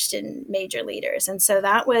established in major leaders. And so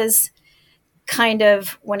that was kind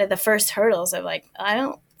of one of the first hurdles of like, I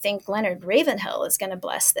don't think Leonard Ravenhill is going to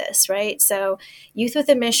bless this, right? So Youth with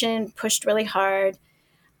a Mission pushed really hard.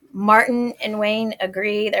 Martin and Wayne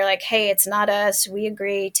agree. They're like, hey, it's not us. We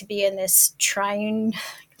agree to be in this triune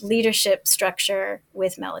leadership structure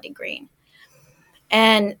with Melody Green.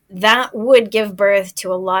 And that would give birth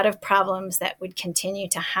to a lot of problems that would continue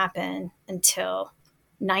to happen until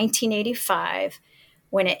 1985,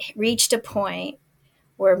 when it reached a point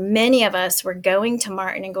where many of us were going to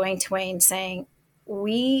Martin and going to Wayne saying,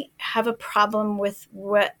 we have a problem with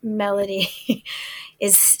what Melody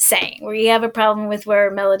is saying. We have a problem with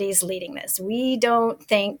where Melody's leading this. We don't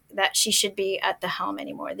think that she should be at the helm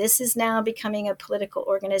anymore. This is now becoming a political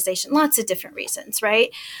organization. Lots of different reasons,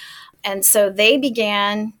 right? And so they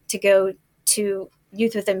began to go to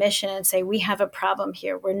Youth with a Mission and say, we have a problem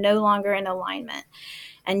here. We're no longer in alignment.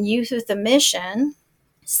 And Youth with a Mission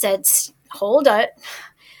said, hold up.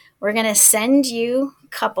 We're going to send you a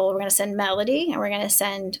couple. We're going to send Melody, and we're going to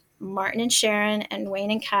send Martin and Sharon and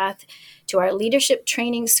Wayne and Kath to our leadership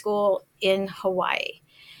training school in Hawaii.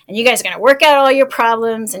 And you guys are going to work out all your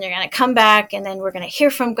problems, and you're going to come back, and then we're going to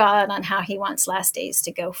hear from God on how he wants Last Days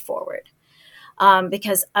to go forward.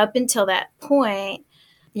 Because up until that point,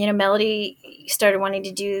 Melody started wanting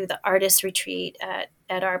to do the artist retreat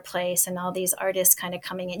at our place, and all these artists kind of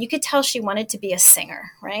coming in. You could tell she wanted to be a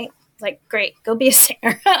singer, right? Like, great, go be a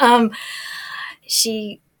singer.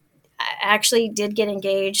 She actually did get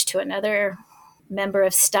engaged to another member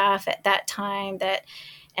of staff at that time that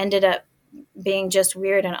ended up being just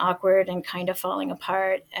weird and awkward and kind of falling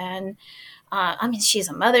apart. And she's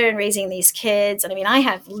a mother and raising these kids. And I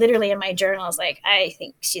have literally in my journals, like, I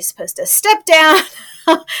think she's supposed to step down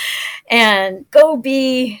and go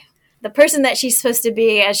be the person that she's supposed to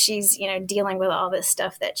be as she's, dealing with all this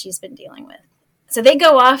stuff that she's been dealing with. So they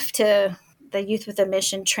go off to the Youth with a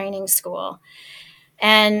Mission training school.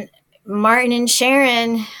 And Martin and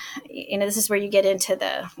Sharon, this is where you get into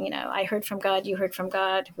the, I heard from God, you heard from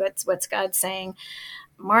God. What's God saying?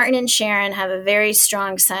 Martin and Sharon have a very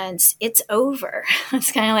strong sense. It's over.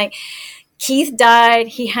 It's kind of like Keith died.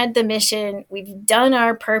 He had the mission. We've done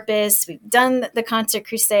our purpose. We've done the concert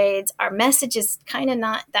crusades. Our message is kind of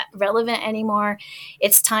not that relevant anymore.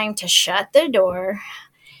 It's time to shut the door.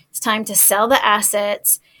 It's time to sell the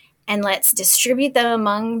assets, and let's distribute them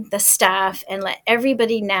among the staff and let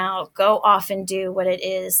everybody now go off and do what it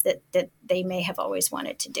is that they may have always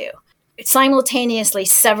wanted to do. simultaneously,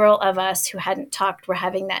 several of us who hadn't talked were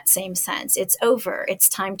having that same sense. It's over. It's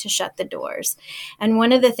time to shut the doors. And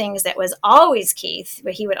one of the things that was always Keith,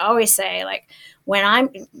 but he would always say, like, when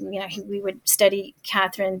we would study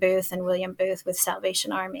Catherine Booth and William Booth with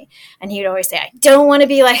Salvation Army. And he would always say, I don't want to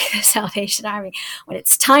be like the Salvation Army. When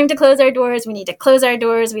it's time to close our doors, we need to close our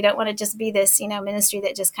doors. We don't want to just be this, ministry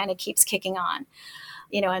that just kind of keeps kicking on.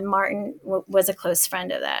 And Martin was a close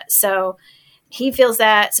friend of that. So he feels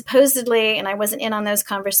that supposedly, and I wasn't in on those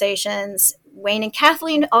conversations, Wayne and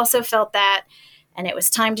Kathleen also felt that, and it was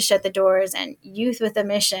time to shut the doors. And Youth with a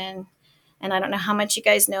Mission, and I don't know how much you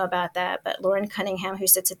guys know about that, but Lauren Cunningham, who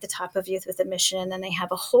sits at the top of Youth with a Mission, and then they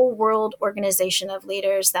have a whole world organization of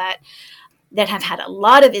leaders that have had a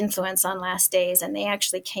lot of influence on Last Days, and they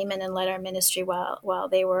actually came in and led our ministry while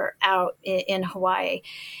they were out in Hawaii.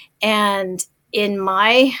 And in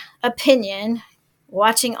my opinion,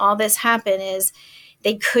 watching all this happen is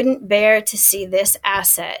they couldn't bear to see this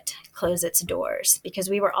asset close its doors, because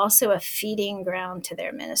we were also a feeding ground to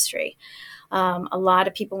their ministry. A lot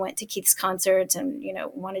of people went to Keith's concerts and,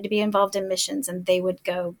 wanted to be involved in missions, and they would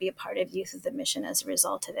go be a part of Youth of the Mission as a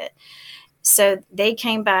result of it. So they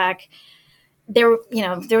came back. There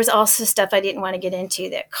was also stuff I didn't want to get into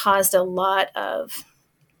that caused a lot of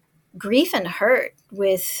grief and hurt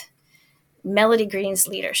with Melody Green's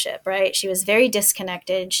leadership, right? She was very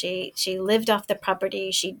disconnected. She lived off the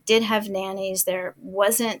property. She did have nannies. There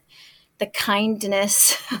wasn't the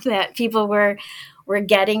kindness that people were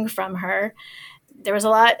getting from her. There was a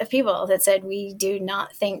lot of people that said, we do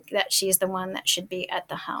not think that she's the one that should be at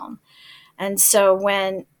the helm. And so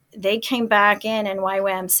when they came back in and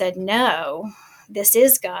YWAM said, no, this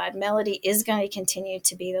is God, Melody is going to continue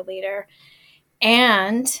to be the leader,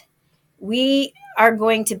 and we are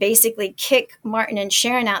going to basically kick Martin and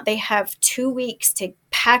Sharon out. They have 2 weeks to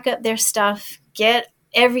pack up their stuff, get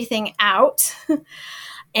everything out.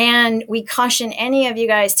 And we caution any of you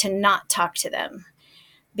guys to not talk to them,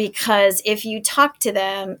 because if you talk to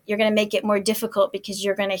them, you're going to make it more difficult, because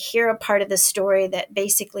you're going to hear a part of the story that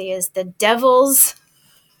basically is the devil's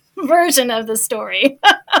version of the story.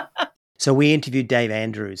 So we interviewed Dave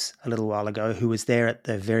Andrews a little while ago, who was there at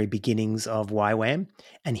the very beginnings of YWAM,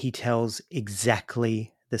 and he tells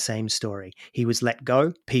exactly the same story. He was let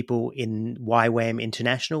go. People in YWAM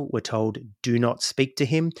International were told, do not speak to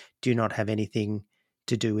him, do not have anything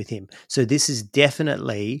to do with him. So this is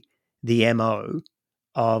definitely the MO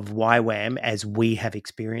of YWAM as we have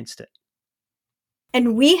experienced it.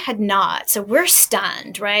 And we had not. So we're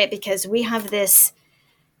stunned, right? Because we have this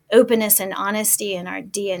openness and honesty in our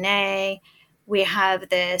DNA. We have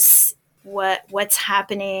this, what's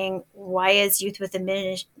happening? Why is Youth with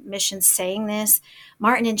a Mission saying this?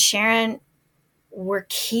 Martin and Sharon were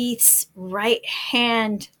Keith's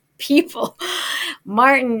right-hand people.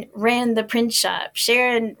 Martin ran the print shop.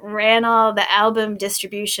 Sharon ran all the album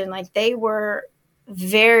distribution. Like, they were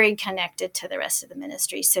very connected to the rest of the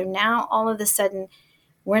ministry. So now all of a sudden,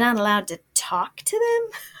 we're not allowed to talk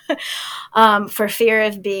to them for fear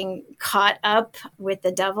of being caught up with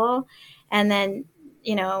the devil. And then,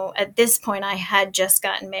 at this point, I had just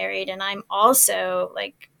gotten married, and I'm also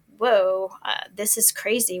like, whoa, this is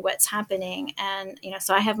crazy. What's happening? And,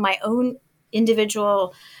 so I have my own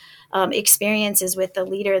individual experiences with the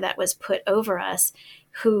leader that was put over us,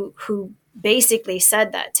 who basically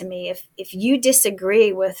said that to me. If you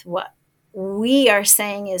disagree with what we are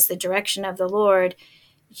saying is the direction of the Lord,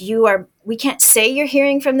 we can't say you're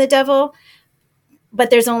hearing from the devil, but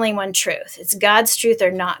there's only one truth. It's God's truth or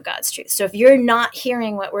not God's truth. So if you're not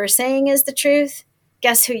hearing what we're saying is the truth,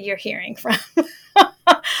 guess who you're hearing from?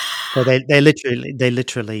 Well, they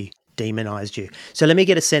literally demonized you. So let me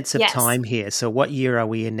get a sense of Yes. time here. So what year are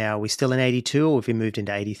we in now? Are we still in 82, or have we moved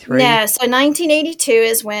into 83? No, so 1982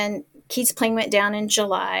 is when Keith's Plane went down in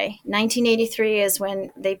July. 1983 is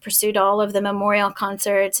when they pursued all of the memorial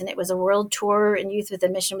concerts, and it was a world tour, and Youth with a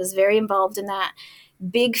Mission was very involved in that.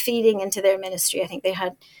 Big feeding into their ministry. I think they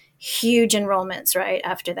had huge enrollments right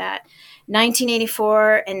after that.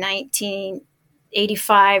 1984 and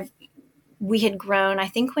 1985, we had grown. I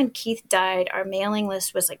think when Keith died, our mailing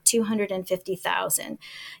list was like 250,000. In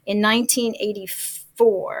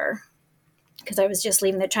 1984, because I was just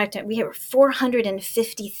leaving the track, we had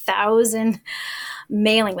 450,000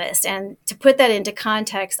 mailing list. And to put that into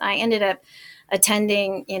context, I ended up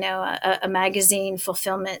attending, a magazine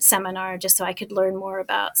fulfillment seminar just so I could learn more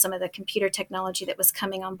about some of the computer technology that was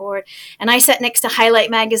coming on board. And I sat next to Highlight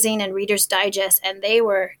Magazine and Reader's Digest, and they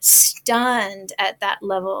were stunned at that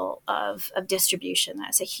level of distribution.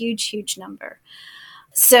 That's a huge, huge number.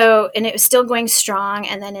 So, and it was still going strong.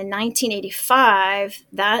 And then in 1985,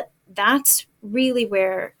 that's really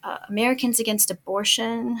where Americans Against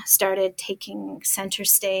Abortion started taking center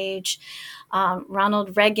stage.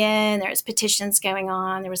 Ronald Reagan, there's petitions going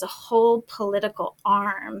on. There was a whole political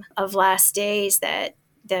arm of Last Days that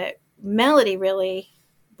Melody really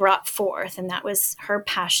brought forth, and that was her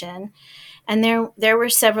passion. And there were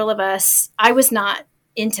several of us. I was not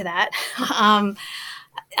into that.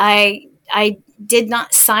 I did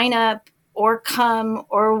not sign up or come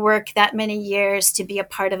or work that many years to be a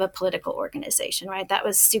part of a political organization, right? That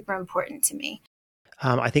was super important to me.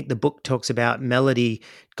 I think the book talks about Melody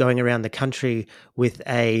going around the country with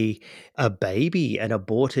a baby, an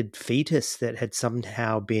aborted fetus that had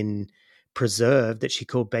somehow been preserved that she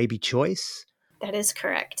called Baby Choice. That is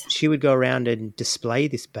correct. She would go around and display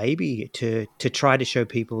this baby to try to show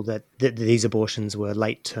people that these abortions were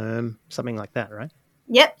late term, something like that, right?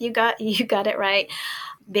 Yep, you got it right.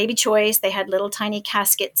 Baby Choice, they had little tiny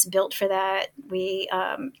caskets built for that. We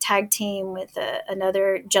tag team with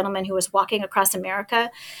another gentleman who was walking across America,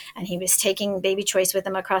 and he was taking Baby Choice with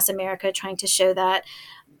him across America, trying to show that,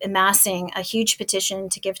 amassing a huge petition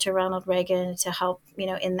to give to Ronald Reagan to help,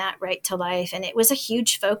 in that right to life. And it was a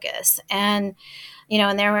huge focus. And,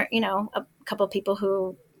 and there were, a couple of people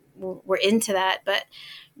who were into that. But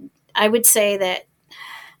I would say that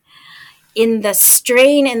in the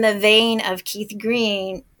strain and the vein of Keith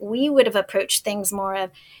Green, we would have approached things more of,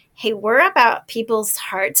 hey, we're about people's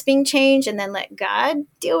hearts being changed and then let God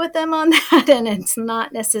deal with them on that. And it's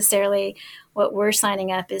not necessarily what we're signing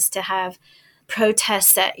up is to have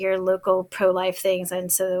protests at your local pro-life things. And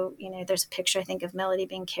so, there's a picture, I think, of Melody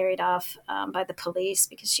being carried off by the police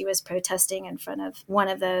because she was protesting in front of one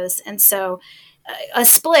of those. And so a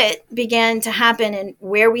split began to happen in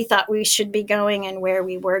where we thought we should be going and where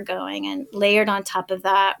we were going. And layered on top of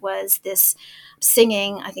that was this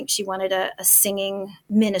singing. I think she wanted a singing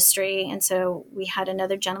ministry. And so we had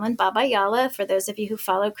another gentleman, Bob Ayala. For those of you who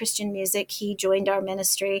follow Christian music, he joined our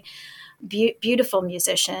ministry. Beautiful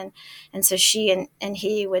musician. And so she and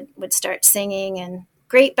he would start singing, and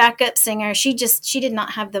great backup singer. She did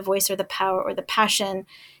not have the voice or the power or the passion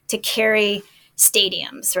to carry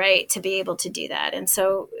stadiums, right, to be able to do that. And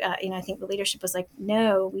so, I think the leadership was like,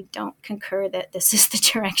 no, we don't concur that this is the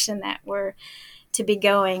direction that we're to be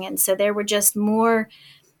going. And so there were just more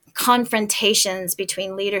confrontations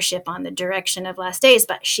between leadership on the direction of Last Days,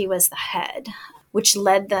 but she was the head, which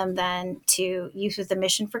led them then to Youth with a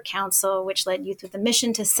Mission for Counsel, which led Youth with a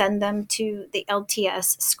Mission to send them to the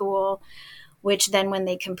LTS school, which then when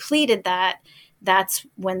they completed that, that's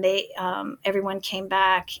when they everyone came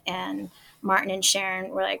back, and Martin and Sharon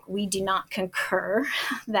were like, we do not concur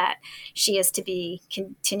that she is to be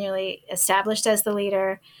continually established as the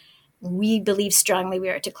leader. We believe strongly we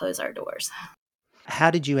are to close our doors. How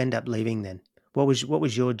did you end up leaving then? What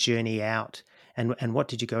was your journey out, and what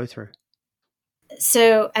did you go through?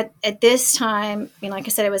 So at this time, like I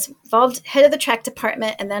said, I was involved head of the track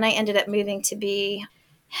department, and then I ended up moving to be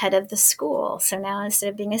head of the school. So now instead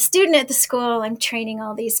of being a student at the school, I'm training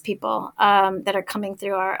all these people that are coming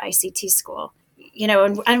through our ICT school.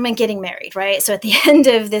 And I'm getting married, right? So at the end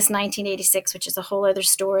of this 1986, which is a whole other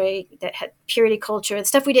story that had purity culture, the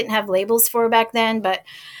stuff we didn't have labels for back then, but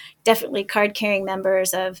definitely card-carrying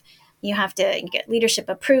members of, you have to get leadership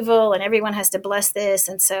approval and everyone has to bless this.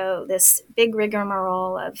 And so this big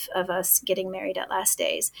rigmarole of us getting married at Last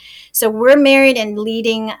Days. So we're married and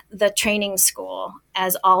leading the training school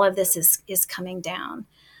as all of this is coming down.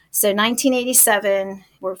 So 1987,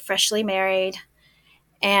 we're freshly married,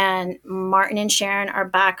 and Martin and Sharon are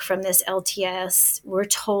back from this LTS. We're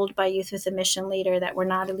told by Youth with a Mission leader that we're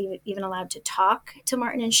not even allowed to talk to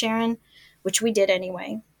Martin and Sharon, which we did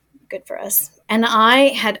anyway. Good for us. And I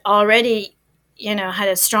had already, had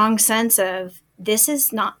a strong sense of, this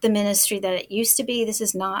is not the ministry that it used to be. This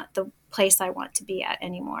is not the place I want to be at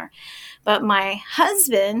anymore. But my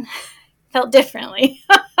husband felt differently.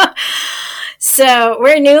 So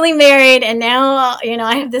we're newly married, and now,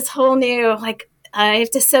 I have this whole new, I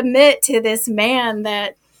have to submit to this man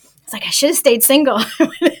that it's like, I should have stayed single.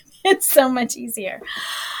 It's so much easier.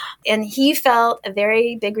 And he felt a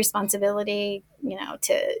very big responsibility,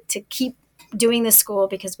 to keep doing the school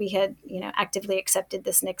because we had, actively accepted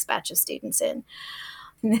this next batch of students in.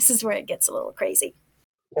 And this is where it gets a little crazy.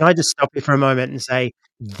 Can I just stop you for a moment and say,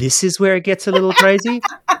 this is where it gets a little crazy?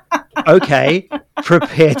 Okay,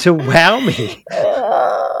 prepare to wow me.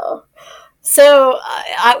 So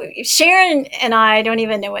Sharon and I don't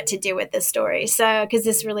even know what to do with this story. So, because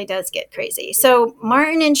this really does get crazy. So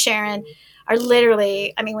Martin and Sharon are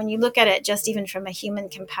literally, I mean, when you look at it just even from a human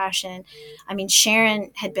compassion, I mean,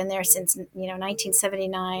 Sharon had been there since,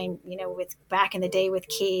 1979, with back in the day with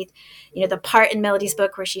Keith, the part in Melody's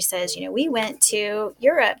book where she says, we went to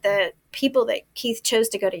Europe. The people that Keith chose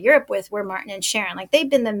to go to Europe with were Martin and Sharon. Like, they've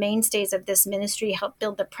been the mainstays of this ministry, helped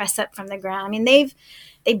build the press up from the ground. I mean,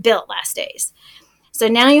 they built Last Days. So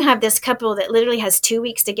now you have this couple that literally has 2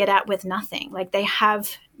 weeks to get out with nothing. Like, they have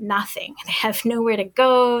nothing. They have nowhere to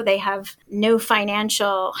go. They have no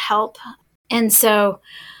financial help. And so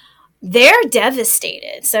they're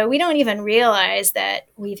devastated. So we don't even realize that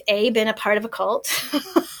we've been a part of a cult,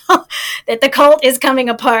 that the cult is coming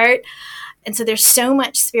apart. And so there's so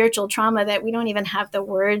much spiritual trauma that we don't even have the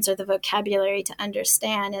words or the vocabulary to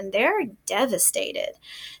understand. And they're devastated.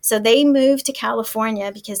 So they moved to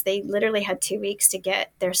California because they literally had 2 weeks to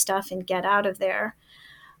get their stuff and get out of there.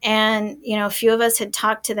 And, a few of us had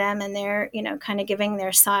talked to them, and they're, kind of giving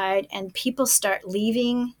their side, and people start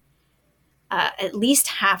leaving. At least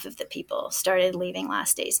half of the people started leaving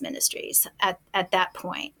Last Days Ministries at that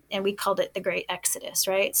point. And we called it the Great Exodus,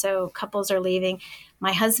 right? So couples are leaving.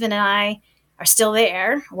 My husband and I are still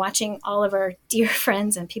there watching all of our dear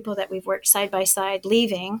friends and people that we've worked side by side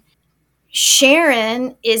leaving.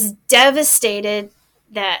 Sharon is devastated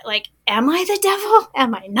that, like, am I the devil?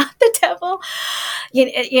 Am I not the devil?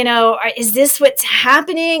 Is this what's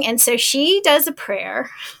happening? And so she does a prayer.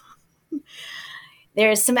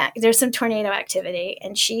 There's some tornado activity,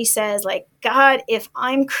 and she says, like, God, if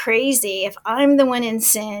I'm crazy, if I'm the one in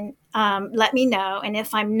sin, let me know. And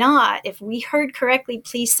if I'm not, if we heard correctly,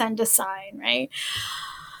 please send a sign, right?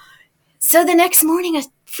 So the next morning, a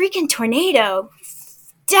freaking tornado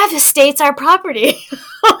devastates our property.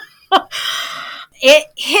 It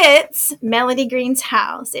hits Melody Green's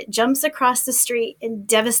house. It jumps across the street and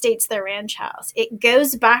devastates their ranch house. It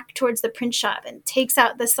goes back towards the print shop and takes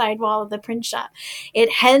out the sidewall of the print shop.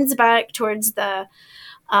 It heads back towards the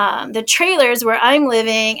trailers where I'm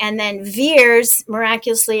living, and then veers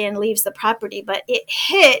miraculously and leaves the property. But it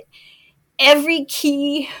hit every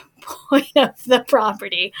key point of the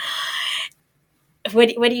property. What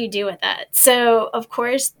do you do with that? So, of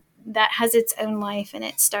course, that has its own life, and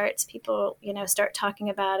people, start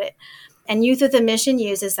talking about it. And Youth with a Mission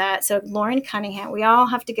uses that. So Lauren Cunningham, we all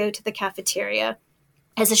have to go to the cafeteria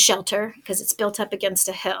as a shelter because it's built up against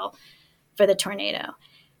a hill for the tornado.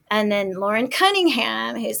 And then Lauren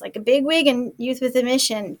Cunningham, who's like a big wig in Youth with a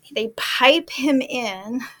Mission, they pipe him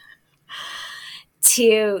in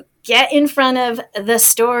to get in front of the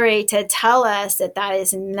story to tell us that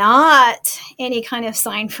is not any kind of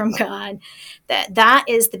sign from God, that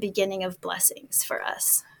is the beginning of blessings for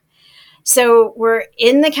us. So we're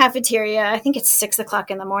in the cafeteria. I think it's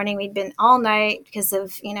 6:00 in the morning. We'd been all night because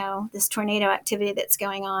of, this tornado activity that's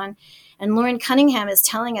going on. And Lauren Cunningham is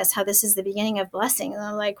telling us how this is the beginning of blessing. And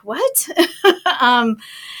I'm like, what?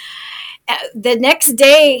 The next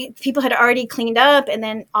day, people had already cleaned up. And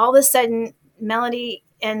then all of a sudden, Melody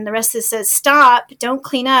and the rest of us says, stop, don't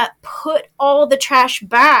clean up, put all the trash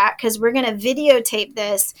back because we're going to videotape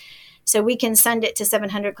this so we can send it to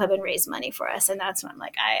 700 Club and raise money for us. And that's when I'm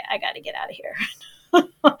like, I got to get out of here.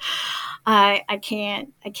 I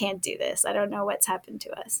can't do this. I don't know what's happened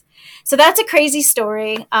to us. So that's a crazy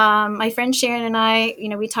story. My friend Sharon and I,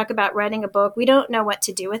 we talk about writing a book. We don't know what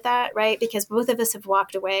to do with that, right? Because both of us have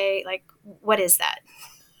walked away. Like, what is that?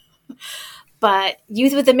 But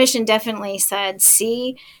Youth with a Mission definitely said,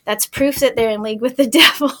 see, that's proof that they're in league with the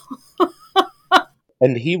devil.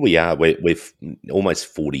 And here we are, we're almost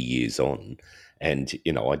 40 years on. And,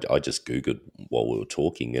 I just Googled while we were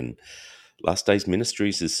talking, and Last Days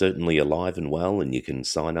Ministries is certainly alive and well, and you can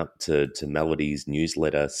sign up to Melody's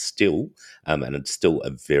newsletter still, and it's still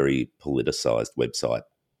a very politicized website.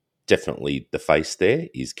 Definitely the face there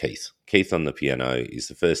is Keith. Keith on the piano is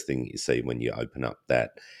the first thing you see when you open up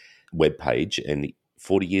that webpage, and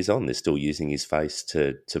 40 years on, they're still using his face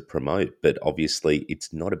to promote. But obviously,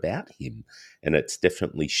 it's not about him, and it's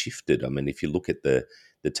definitely shifted. I mean, if you look at the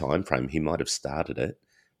time frame, he might have started it,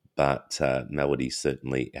 but Melody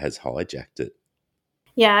certainly has hijacked it.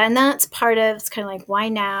 Yeah, and that's part of, it's kind of like, why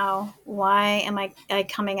now? Why am I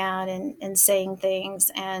coming out and saying things?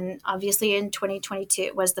 And obviously in 2022,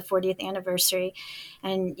 it was the 40th anniversary.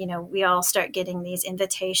 And, we all start getting these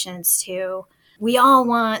invitations to, we all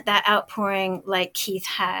want that outpouring like Keith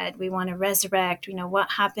had. We want to resurrect, what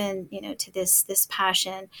happened, to this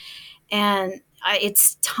passion. And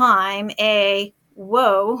it's time,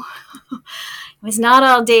 whoa, it was not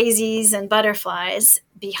all daisies and butterflies.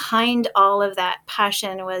 Behind all of that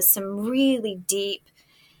passion was some really deep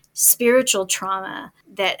spiritual trauma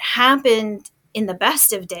that happened in the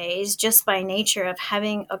best of days, just by nature of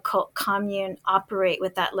having a cult commune operate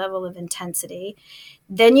with that level of intensity.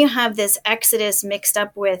 Then you have this exodus mixed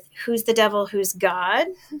up with who's the devil, who's God,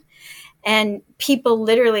 and people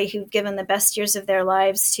literally who've given the best years of their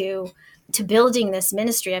lives to building this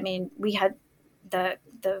ministry. I mean, we had the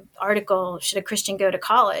article, should a Christian go to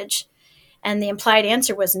college? And the implied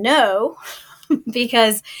answer was no,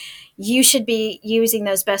 because you should be using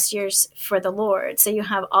those best years for the Lord. So you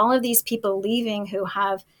have all of these people leaving who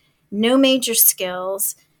have no major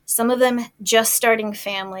skills, some of them just starting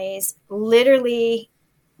families, literally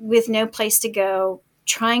with no place to go,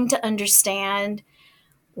 trying to understand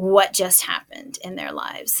what just happened in their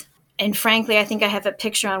lives. And frankly, I think I have a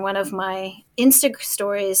picture on one of my Insta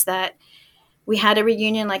stories that we had a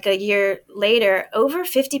reunion like a year later. Over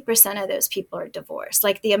 50% of those people are divorced.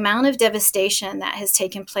 Like, the amount of devastation that has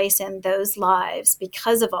taken place in those lives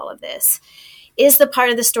because of all of this is the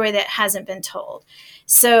part of the story that hasn't been told.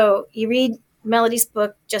 So you read Melody's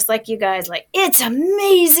book, just like you guys, like, it's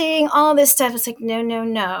amazing, all this stuff. It's like,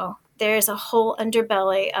 no. There's a whole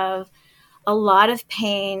underbelly of a lot of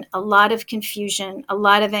pain, a lot of confusion, a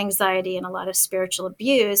lot of anxiety, and a lot of spiritual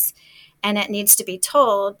abuse. And it needs to be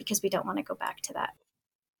told because we don't want to go back to that.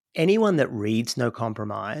 Anyone that reads No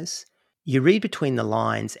Compromise, you read between the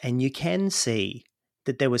lines and you can see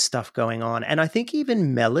that there was stuff going on. And I think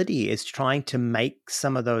even Melody is trying to make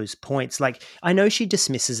some of those points. Like, I know she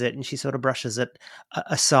dismisses it and she sort of brushes it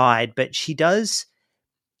aside, but she does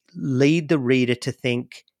lead the reader to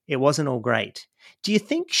think it wasn't all great. Do you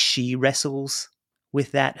think she wrestles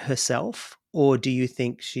with that herself, or do you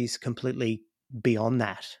think she's completely beyond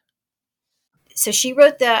that? So she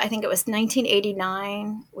wrote I think it was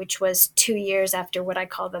 1989, which was 2 years after what I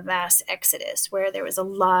call the mass exodus, where there was a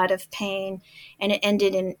lot of pain and it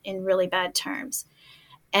ended in really bad terms.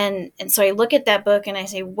 And so I look at that book and I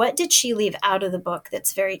say, what did she leave out of the book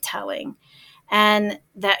that's very telling? And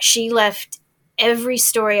that she left every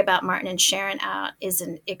story about Martin and Sharon out is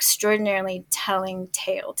an extraordinarily telling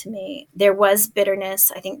tale to me. There was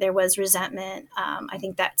bitterness. I think there was resentment. I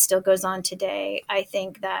think that still goes on today. I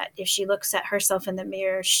think that if she looks at herself in the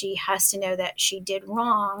mirror, she has to know that she did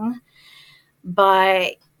wrong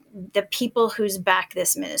by the people whose back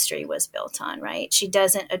this ministry was built on, right? She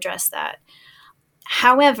doesn't address that.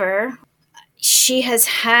 However, she has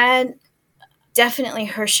had definitely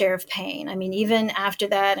her share of pain. I mean, even after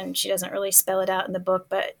that, and she doesn't really spell it out in the book,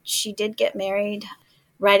 but she did get married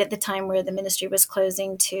right at the time where the ministry was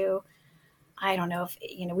closing to, I don't know if,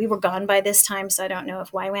 we were gone by this time, so I don't know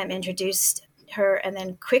if YWAM introduced her, and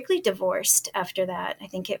then quickly divorced after that. I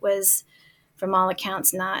think it was, from all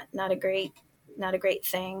accounts, not a great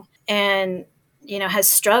thing, and, has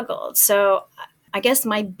struggled. So I guess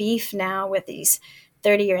my beef now with these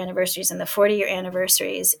 30-year anniversaries and the 40-year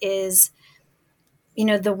anniversaries is,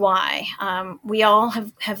 the why. We all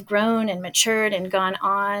have grown and matured and gone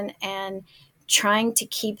on, and trying to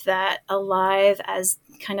keep that alive as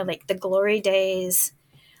kind of like the glory days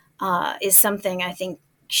is something I think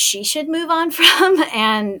she should move on from.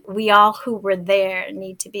 And we all who were there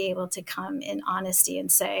need to be able to come in honesty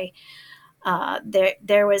and say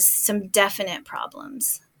there was some definite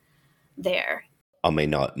problems there. I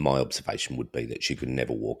mean, my observation would be that she could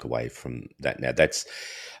never walk away from that. Now,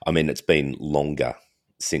 it's been longer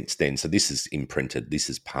since then. So this is imprinted. This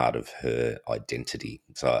is part of her identity.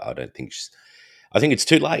 So I don't think I think it's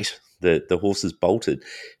too late. The horse is bolted.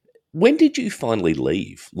 When did you finally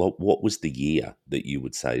leave? What was the year that you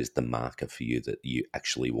would say is the marker for you that you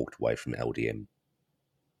actually walked away from LDM?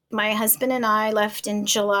 My husband and I left in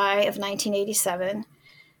July of 1987.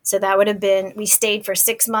 So that would have been, we stayed for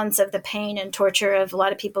 6 months of the pain and torture of a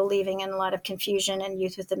lot of people leaving and a lot of confusion and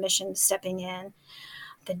Youth with a Mission stepping in.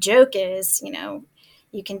 The joke is,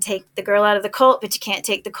 you can take the girl out of the cult, but you can't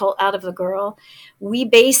take the cult out of the girl. We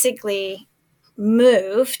basically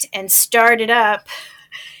moved and started up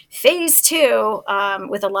phase 2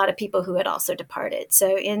 with a lot of people who had also departed.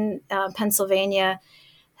 So in Pennsylvania,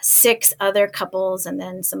 6 other couples and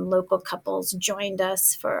then some local couples joined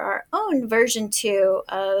us for our own version 2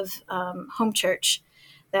 of home church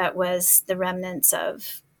that was the remnants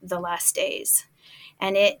of the last days.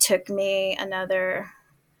 And it took me another,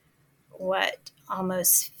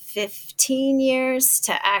 almost 15 years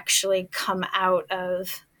to actually come out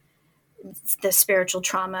of the spiritual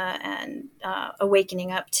trauma and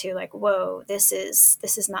awakening up to like, whoa, this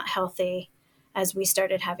is not healthy, as we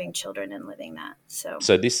started having children and living that. So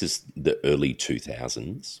this is the early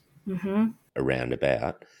 2000s, around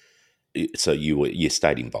about. So you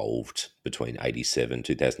stayed involved between 87,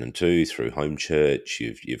 2002 through home church.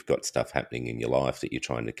 You've got stuff happening in your life that you're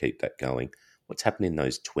trying to keep that going. What's happened in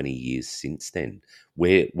those 20 years since then?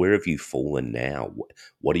 Where have you fallen now?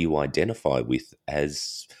 What do you identify with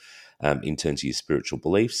as in terms of your spiritual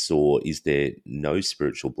beliefs, or is there no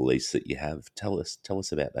spiritual beliefs that you have? Tell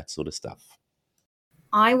us about that sort of stuff.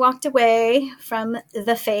 I walked away from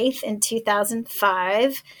the faith in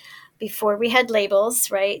 2005 before we had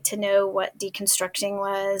labels, right, to know what deconstructing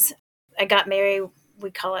was. I got married,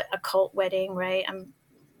 we call it a cult wedding, right? I'm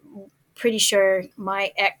pretty sure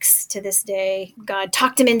my ex to this day, God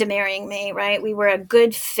talked him into marrying me, right? We were a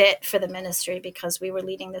good fit for the ministry because we were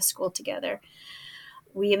leading the school together.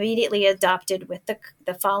 We immediately adopted with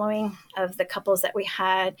the following of the couples that we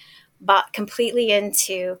had, bought completely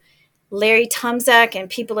into Larry Tomczak and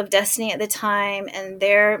People of Destiny at the time and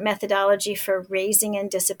their methodology for raising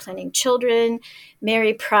and disciplining children.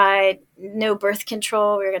 Mary Pride, no birth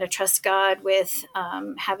control. We were going to trust God with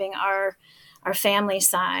having our family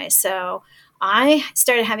size. So I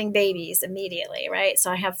started having babies immediately, right?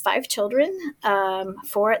 So I have 5 children.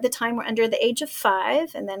 4 at the time were under the age of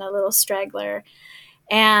 5, and then a little straggler.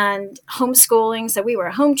 And homeschooling. So we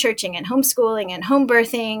were home churching and homeschooling and home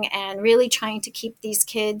birthing and really trying to keep these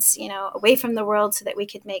kids, away from the world so that we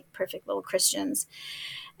could make perfect little Christians.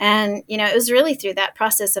 And, it was really through that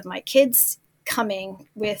process of my kids coming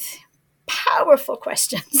with powerful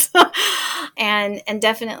questions and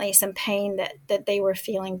definitely some pain that they were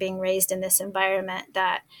feeling being raised in this environment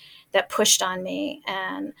that pushed on me.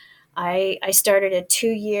 And I started a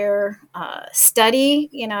 2-year study.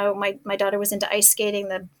 My daughter was into ice skating.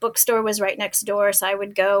 The bookstore was right next door. So I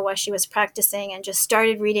would go while she was practicing and just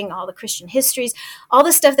started reading all the Christian histories, all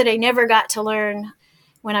the stuff that I never got to learn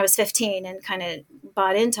when I was 15, and kind of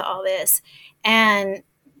bought into all this and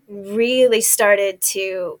really started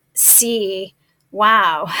to see,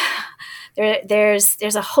 wow,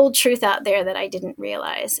 there's a whole truth out there that I didn't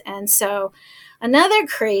realize. And so another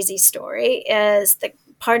crazy story is the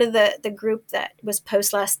part of the group that was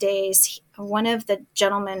post last days. One of the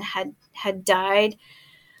gentlemen had died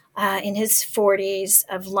in his 40s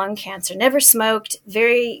of lung cancer, never smoked,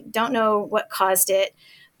 don't know what caused it,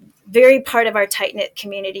 very part of our tight-knit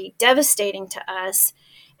community, devastating to us.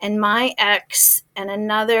 And my ex and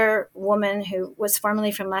another woman who was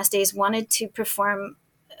formerly from Last Days wanted to perform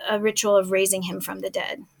a ritual of raising him from the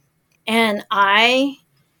dead. And I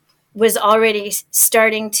was already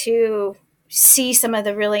starting to see some of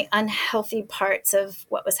the really unhealthy parts of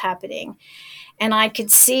what was happening. And I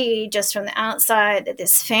could see just from the outside that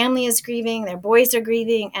this family is grieving, their boys are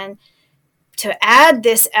grieving. And to add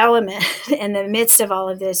this element in the midst of all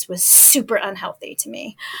of this was super unhealthy to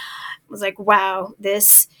me. It was like, wow,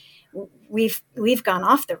 we've gone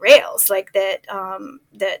off the rails, like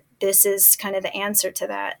that this is kind of the answer to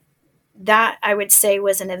that. That I would say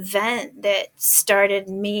was an event that started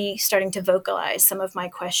me starting to vocalize some of my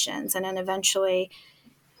questions. And then eventually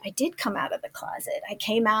I did come out of the closet. I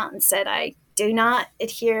came out and said, I do not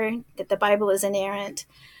adhere that the Bible is inerrant.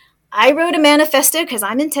 I wrote a manifesto because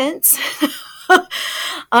I'm intense.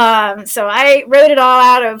 So I wrote it all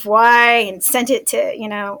out of why and sent it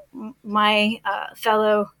to, my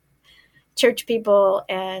fellow church people.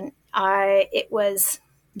 And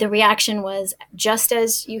the reaction was just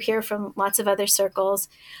as you hear from lots of other circles,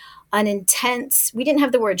 an intense, we didn't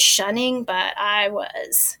have the word shunning, but I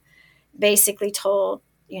was basically told,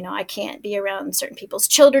 I can't be around certain people's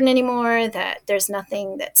children anymore, that there's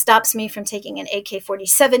nothing that stops me from taking an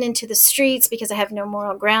AK-47 into the streets because I have no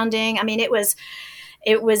moral grounding. I mean, it was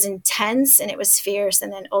intense and it was fierce.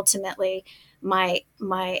 And then ultimately my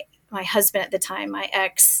husband at the time, my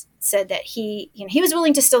ex, said that he was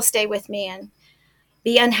willing to still stay with me and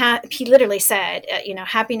be unhappy. He literally said,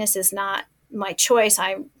 happiness is not my choice.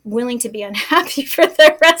 I'm willing to be unhappy for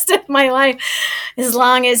the rest of my life as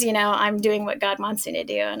long as, I'm doing what God wants me to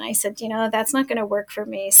do. And I said, that's not going to work for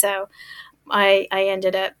me. So I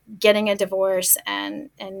ended up getting a divorce and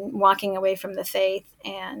walking away from the faith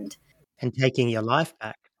and taking your life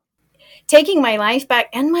back. Taking my life back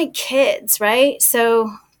and my kids, right?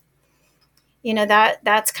 So,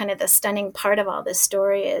 that's kind of the stunning part of all this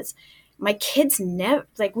story is my kids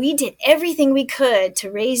we did everything we could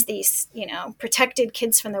to raise these, protected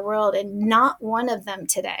kids from the world, and not one of them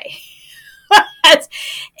today has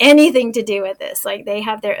anything to do with this. Like, they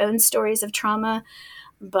have their own stories of trauma,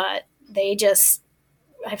 but I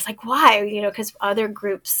was like, why? Because other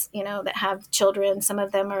groups, that have children, some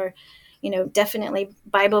of them are, definitely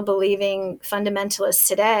Bible believing fundamentalists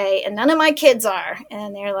today, and none of my kids are.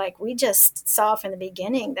 And they're like, we just saw from the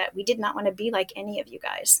beginning that we did not want to be like any of you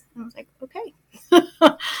guys. And I was like, okay.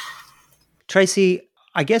 Tracy,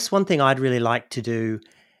 I guess one thing I'd really like to do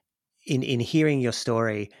in hearing your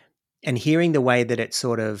story and hearing the way that it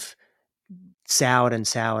sort of soured and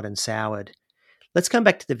soured and soured. Let's come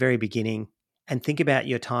back to the very beginning and think about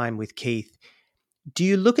your time with Keith. Do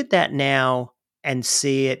you look at that now and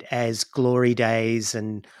see it as glory days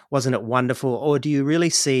and wasn't it wonderful? Or do you really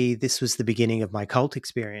see this was the beginning of my cult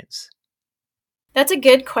experience? That's a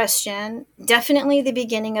good question. Definitely the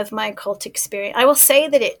beginning of my cult experience. I will say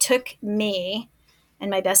that it took me and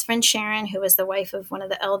my best friend Sharon, who was the wife of one of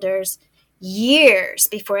the elders, years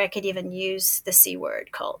before I could even use the C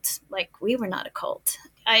word, cult. Like, we were not a cult.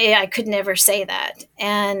 I could never say that.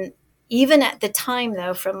 And even at the time,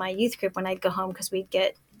 though, from my youth group, when I'd go home, because we'd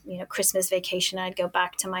get, Christmas vacation, I'd go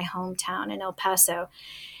back to my hometown in El Paso.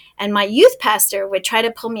 And my youth pastor would try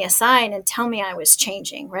to pull me aside and tell me I was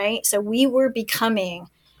changing, right? So we were becoming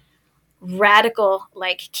radical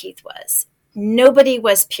like Keith was. Nobody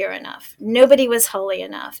was pure enough. Nobody was holy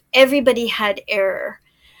enough. Everybody had error.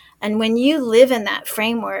 And when you live in that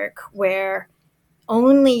framework where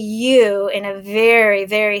only you and a very,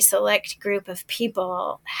 very select group of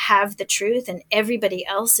people have the truth and everybody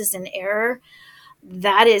else is in error,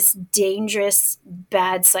 that is dangerous,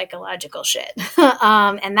 bad psychological shit.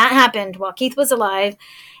 And that happened while Keith was alive.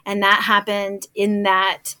 And that happened in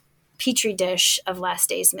that petri dish of Last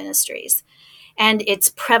Days Ministries. And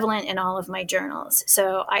it's prevalent in all of my journals.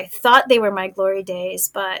 So I thought they were my glory days,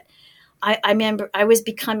 but I remember I was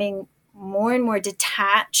becoming more and more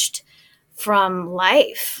detached from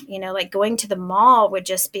life. Like going to the mall would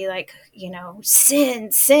just be like,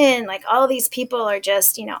 sin, like all these people are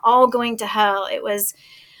just, all going to hell. It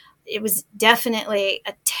was definitely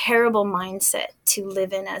a terrible mindset to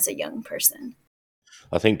live in as a young person.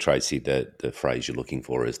 I think, Tracy, the phrase you're looking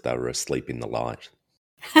for is they were asleep in the light.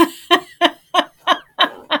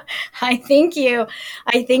 I think you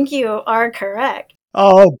are correct.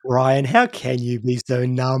 Oh, Brian, how can you be so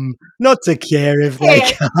numb not to care if they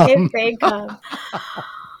come? If they come.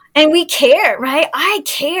 And we care, right? I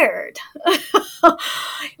cared.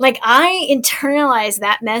 Like, I internalized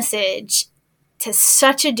that message to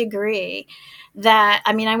such a degree that,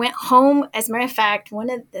 I went home, as a matter of fact, one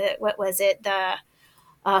of the, what was it? The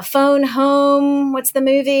Phone Home, what's the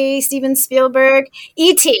movie? Steven Spielberg,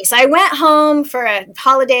 E.T. So I went home for a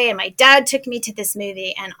holiday and my dad took me to this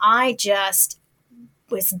movie and I just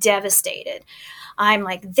was devastated. I'm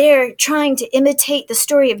like, they're trying to imitate the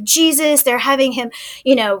story of Jesus. They're having him,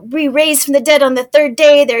 be raised from the dead on the third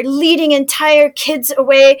day. They're leading entire kids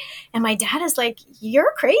away. And my dad is like,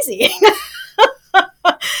 you're crazy.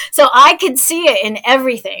 So I could see it in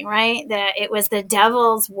everything, right? That it was the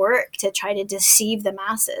devil's work to try to deceive the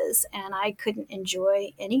masses. And I couldn't enjoy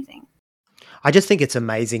anything. I just think it's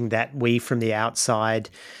amazing that we from the outside,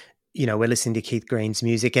 we're listening to Keith Green's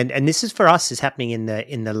music, and this is for us is happening in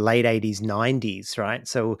the late 80s, 90s, right?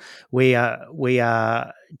 So we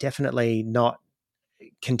are definitely not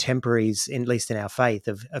contemporaries, at least in our faith,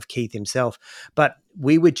 of Keith himself. But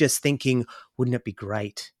we were just thinking, wouldn't it be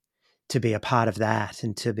great to be a part of that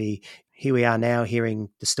and to be here we are now hearing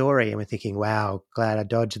the story and we're thinking, wow, glad I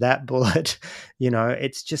dodged that bullet.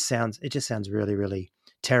 It just sounds really, really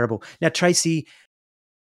terrible. Now, Tracy,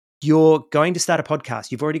 you're going to start a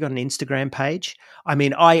podcast. You've already got an Instagram page.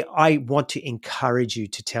 I want to encourage you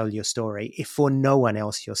to tell your story, if for no one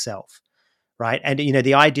else yourself, right? And,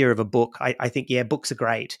 the idea of a book, I think, yeah, books are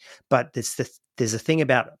great, but there's a thing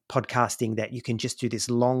about podcasting that you can just do this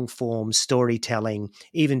long form storytelling,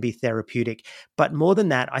 even be therapeutic. But more than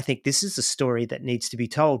that, I think this is a story that needs to be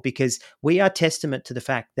told because we are testament to the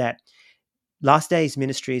fact that Last Days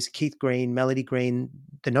Ministries, Keith Green, Melody Green,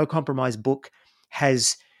 the No Compromise book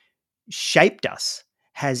has shaped us,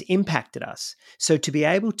 has impacted us. So to be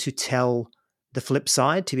able to tell the flip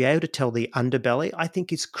side, to be able to tell the underbelly, I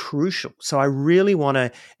think is crucial. So I really want to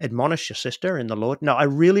admonish your sister in the Lord. No, I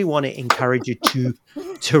really want to encourage you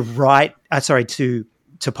to write, to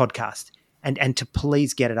podcast and to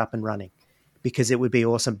please get it up and running because it would be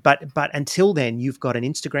awesome. But until then, you've got an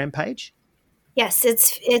Instagram page. Yes,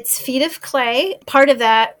 it's Feet of Clay. Part of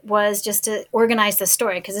that was just to organize the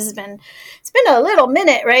story because it's been a little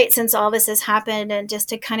minute, right, since all this has happened, and just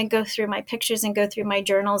to kind of go through my pictures and go through my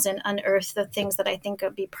journals and unearth the things that I think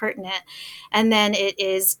would be pertinent. And then it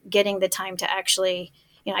is getting the time to actually,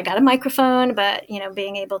 I got a microphone, but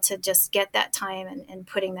being able to just get that time and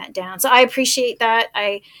putting that down. So I appreciate that.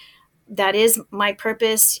 That is my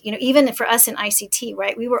purpose, even for us in ICT,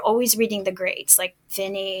 right? We were always reading the greats like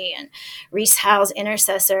Finney and Rees Howells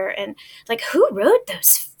Intercessor. And like, who wrote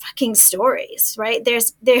those fucking stories, right?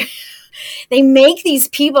 They make these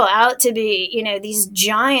people out to be, these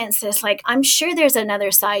giants. That's like, I'm sure there's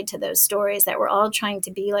another side to those stories that we're all trying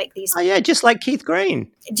to be like these. Oh yeah, just like Keith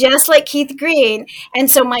Green. Just like Keith Green.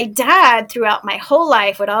 And so my dad throughout my whole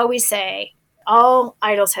life would always say, all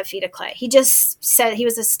idols have feet of clay. He just said, he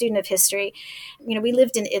was a student of history. We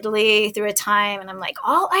lived in Italy through a time, and I'm like,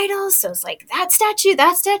 all idols? So it's like, that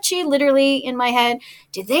statue, literally in my head,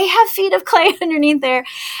 do they have feet of clay underneath there?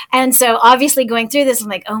 And so obviously going through this, I'm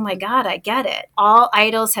like, oh my God, I get it. All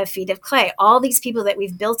idols have feet of clay. All these people that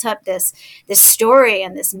we've built up this story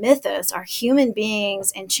and this mythos are human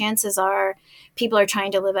beings, and chances are people are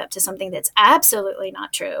trying to live up to something that's absolutely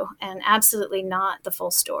not true and absolutely not the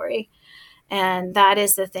full story. And that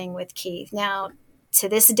is the thing with Keith. Now, to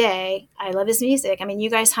this day, I love his music. I mean, you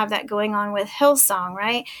guys have that going on with Hillsong,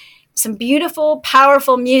 right? Some beautiful,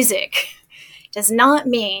 powerful music does not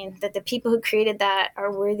mean that the people who created that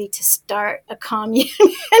are worthy to start a commune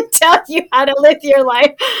and tell you how to live your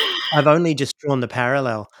life. I've only just drawn the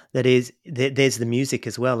parallel that is, there's the music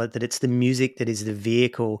as well, that it's the music that is the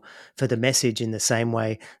vehicle for the message in the same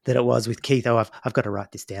way that it was with Keith. Oh, I've got to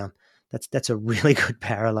write this down. That's a really good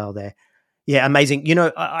parallel there. Yeah, amazing.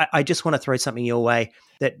 I just want to throw something your way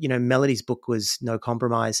that, Melody's book was No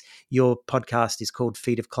Compromise. Your podcast is called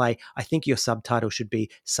Feet of Clay. I think your subtitle should be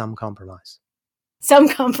Some Compromise. Some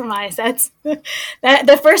compromise. That's that.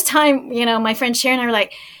 The first time, my friend Sharon and I were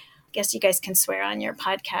like, I guess you guys can swear on your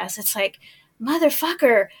podcast. It's like,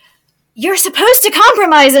 motherfucker, you're supposed to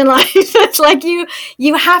compromise in life. It's like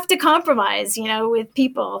you have to compromise, with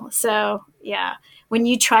people. So yeah, when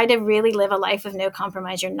you try to really live a life of no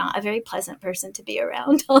compromise, you're not a very pleasant person to be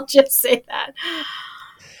around. I'll just say that.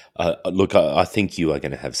 Look, I think you are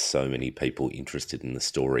going to have so many people interested in the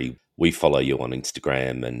story. We follow you on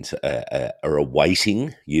Instagram and are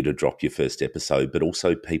awaiting you to drop your first episode, but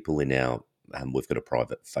also people in our, we've got a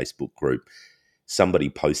private Facebook group. Somebody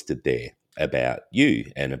posted there about you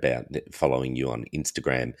and about following you on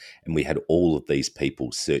Instagram, and we had all of these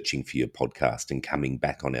people searching for your podcast and coming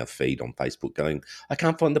back on our feed on Facebook going, I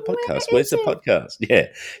can't find the podcast. Where's the podcast? Yeah.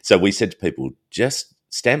 So we said to people, just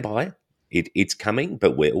stand by. It's coming,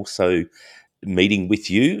 but we're also meeting with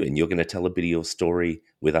you, and you're going to tell a bit of your story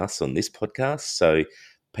with us on this podcast. So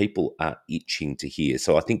people are itching to hear.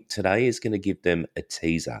 So I think today is going to give them a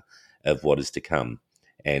teaser of what is to come.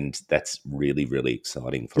 And that's really, really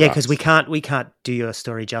exciting for us. Yeah, because we can't do your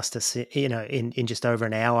story justice, in just over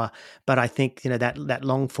an hour. But I think, that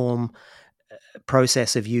long form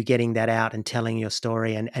process of you getting that out and telling your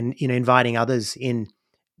story and inviting others in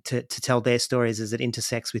to tell their stories as it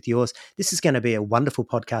intersects with yours. This is going to be a wonderful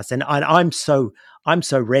podcast. And I'm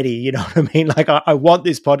so ready. You know what I mean? Like I want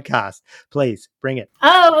this podcast. Please bring it.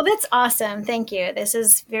 Oh, well, that's awesome. Thank you. This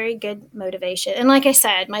is very good motivation. And like I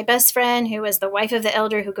said, my best friend, who was the wife of the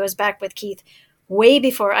elder who goes back with Keith way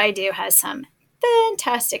before I do, has some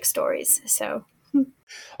fantastic stories. So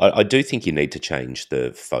I do think you need to change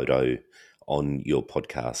the photo on your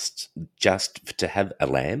podcast just to have a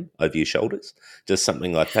lamb over your shoulders, just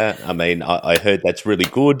something like that. I mean, I heard that's really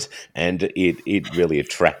good, and it really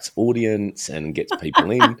attracts audience and gets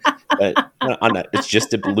people in. But I know it's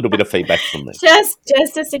just a little bit of feedback from me. Just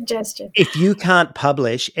a suggestion. If you can't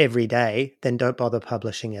publish every day, then don't bother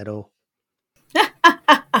publishing at all.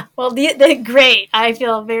 Well, they're great. I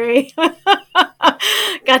feel very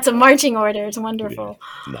got some marching orders. Wonderful.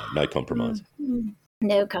 Yeah. No compromise. Mm-hmm.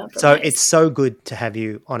 No compromise. So it's so good to have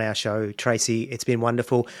you on our show, Tracy. It's been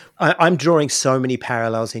wonderful. I'm drawing so many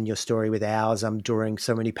parallels in your story with ours. I'm drawing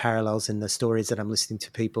so many parallels in the stories that I'm listening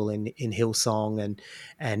to people in Hillsong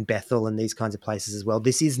and Bethel and these kinds of places as well.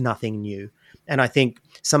 This is nothing new. And I think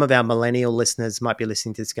some of our millennial listeners might be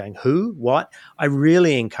listening to this going, who? What? I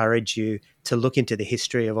really encourage you to look into the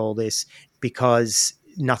history of all this, because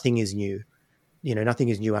nothing is new. Nothing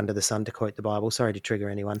is new under the sun, to quote the Bible. Sorry to trigger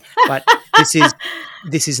anyone, but this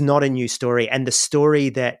is not a new story. And the story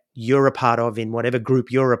that you're a part of in whatever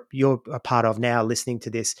group you're a part of now listening to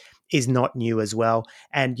this is not new as well.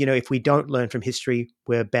 And, if we don't learn from history,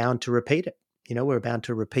 we're bound to repeat it. We're bound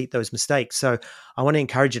to repeat those mistakes. So I want to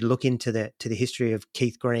encourage you to look into the history of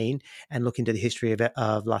Keith Green and look into the history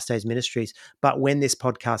of Last Days Ministries. But when this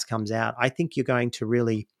podcast comes out, I think you're going to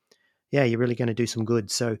really going to do some good.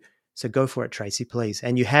 So go for it, Tracy, please.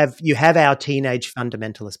 And you have our teenage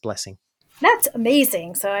fundamentalist blessing. That's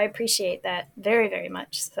amazing. So I appreciate that very, very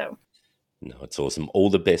much. So. No, it's awesome. All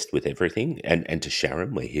the best with everything. And to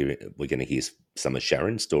Sharon, we're going to hear some of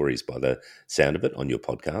Sharon's stories by the sound of it on your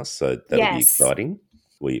podcast. So that'll be exciting.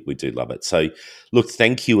 We do love it. So look,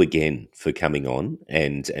 thank you again for coming on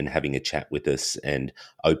and having a chat with us and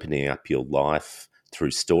opening up your life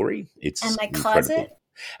through story. It's and my incredible. Closet.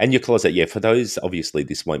 And your closet, yeah. For those, obviously,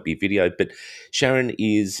 this won't be video, but Sharon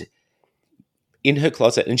is in her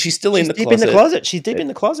closet, and she's still in the closet. She's deep in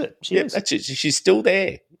the closet. She is. That's it. She's still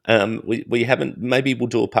there. We haven't. Maybe we'll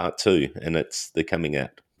do a part 2, and it's the coming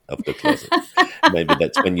out of the closet. Maybe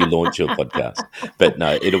that's when you launch your podcast. But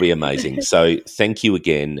no, it'll be amazing. So thank you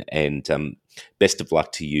again, and best of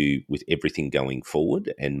luck to you with everything going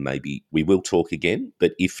forward. And maybe we will talk again.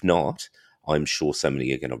 But if not, I'm sure so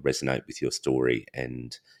many are going to resonate with your story,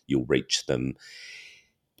 and you'll reach them,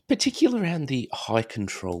 particularly around the high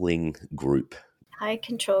controlling group. High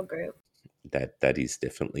control group. That is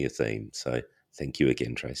definitely a theme. So thank you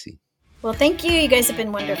again, Tracy. Well, thank you. You guys have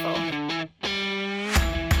been wonderful.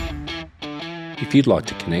 If you'd like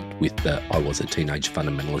to connect with the I Was a Teenage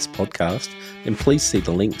Fundamentalist podcast, then please see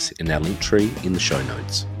the links in our link tree in the show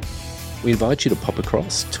notes. We invite you to pop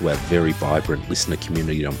across to our very vibrant listener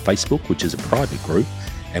community on Facebook, which is a private group,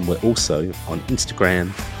 and we're also on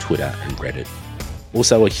Instagram, Twitter, and Reddit.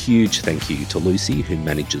 Also, a huge thank you to Lucy, who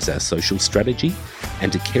manages our social strategy,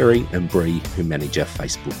 and to Kerry and Bree, who manage our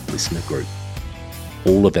Facebook listener group.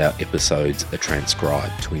 All of our episodes are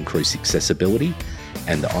transcribed to increase accessibility,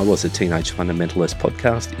 and the I Was a Teenage Fundamentalist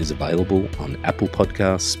podcast is available on Apple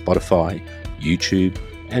Podcasts, Spotify, YouTube,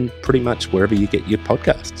 and pretty much wherever you get your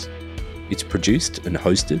podcasts. It's produced and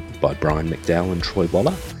hosted by Brian McDowell and Troy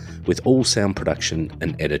Waller, with all sound production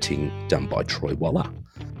and editing done by Troy Waller.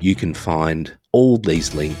 You can find all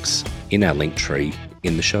these links in our link tree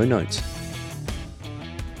in the show notes.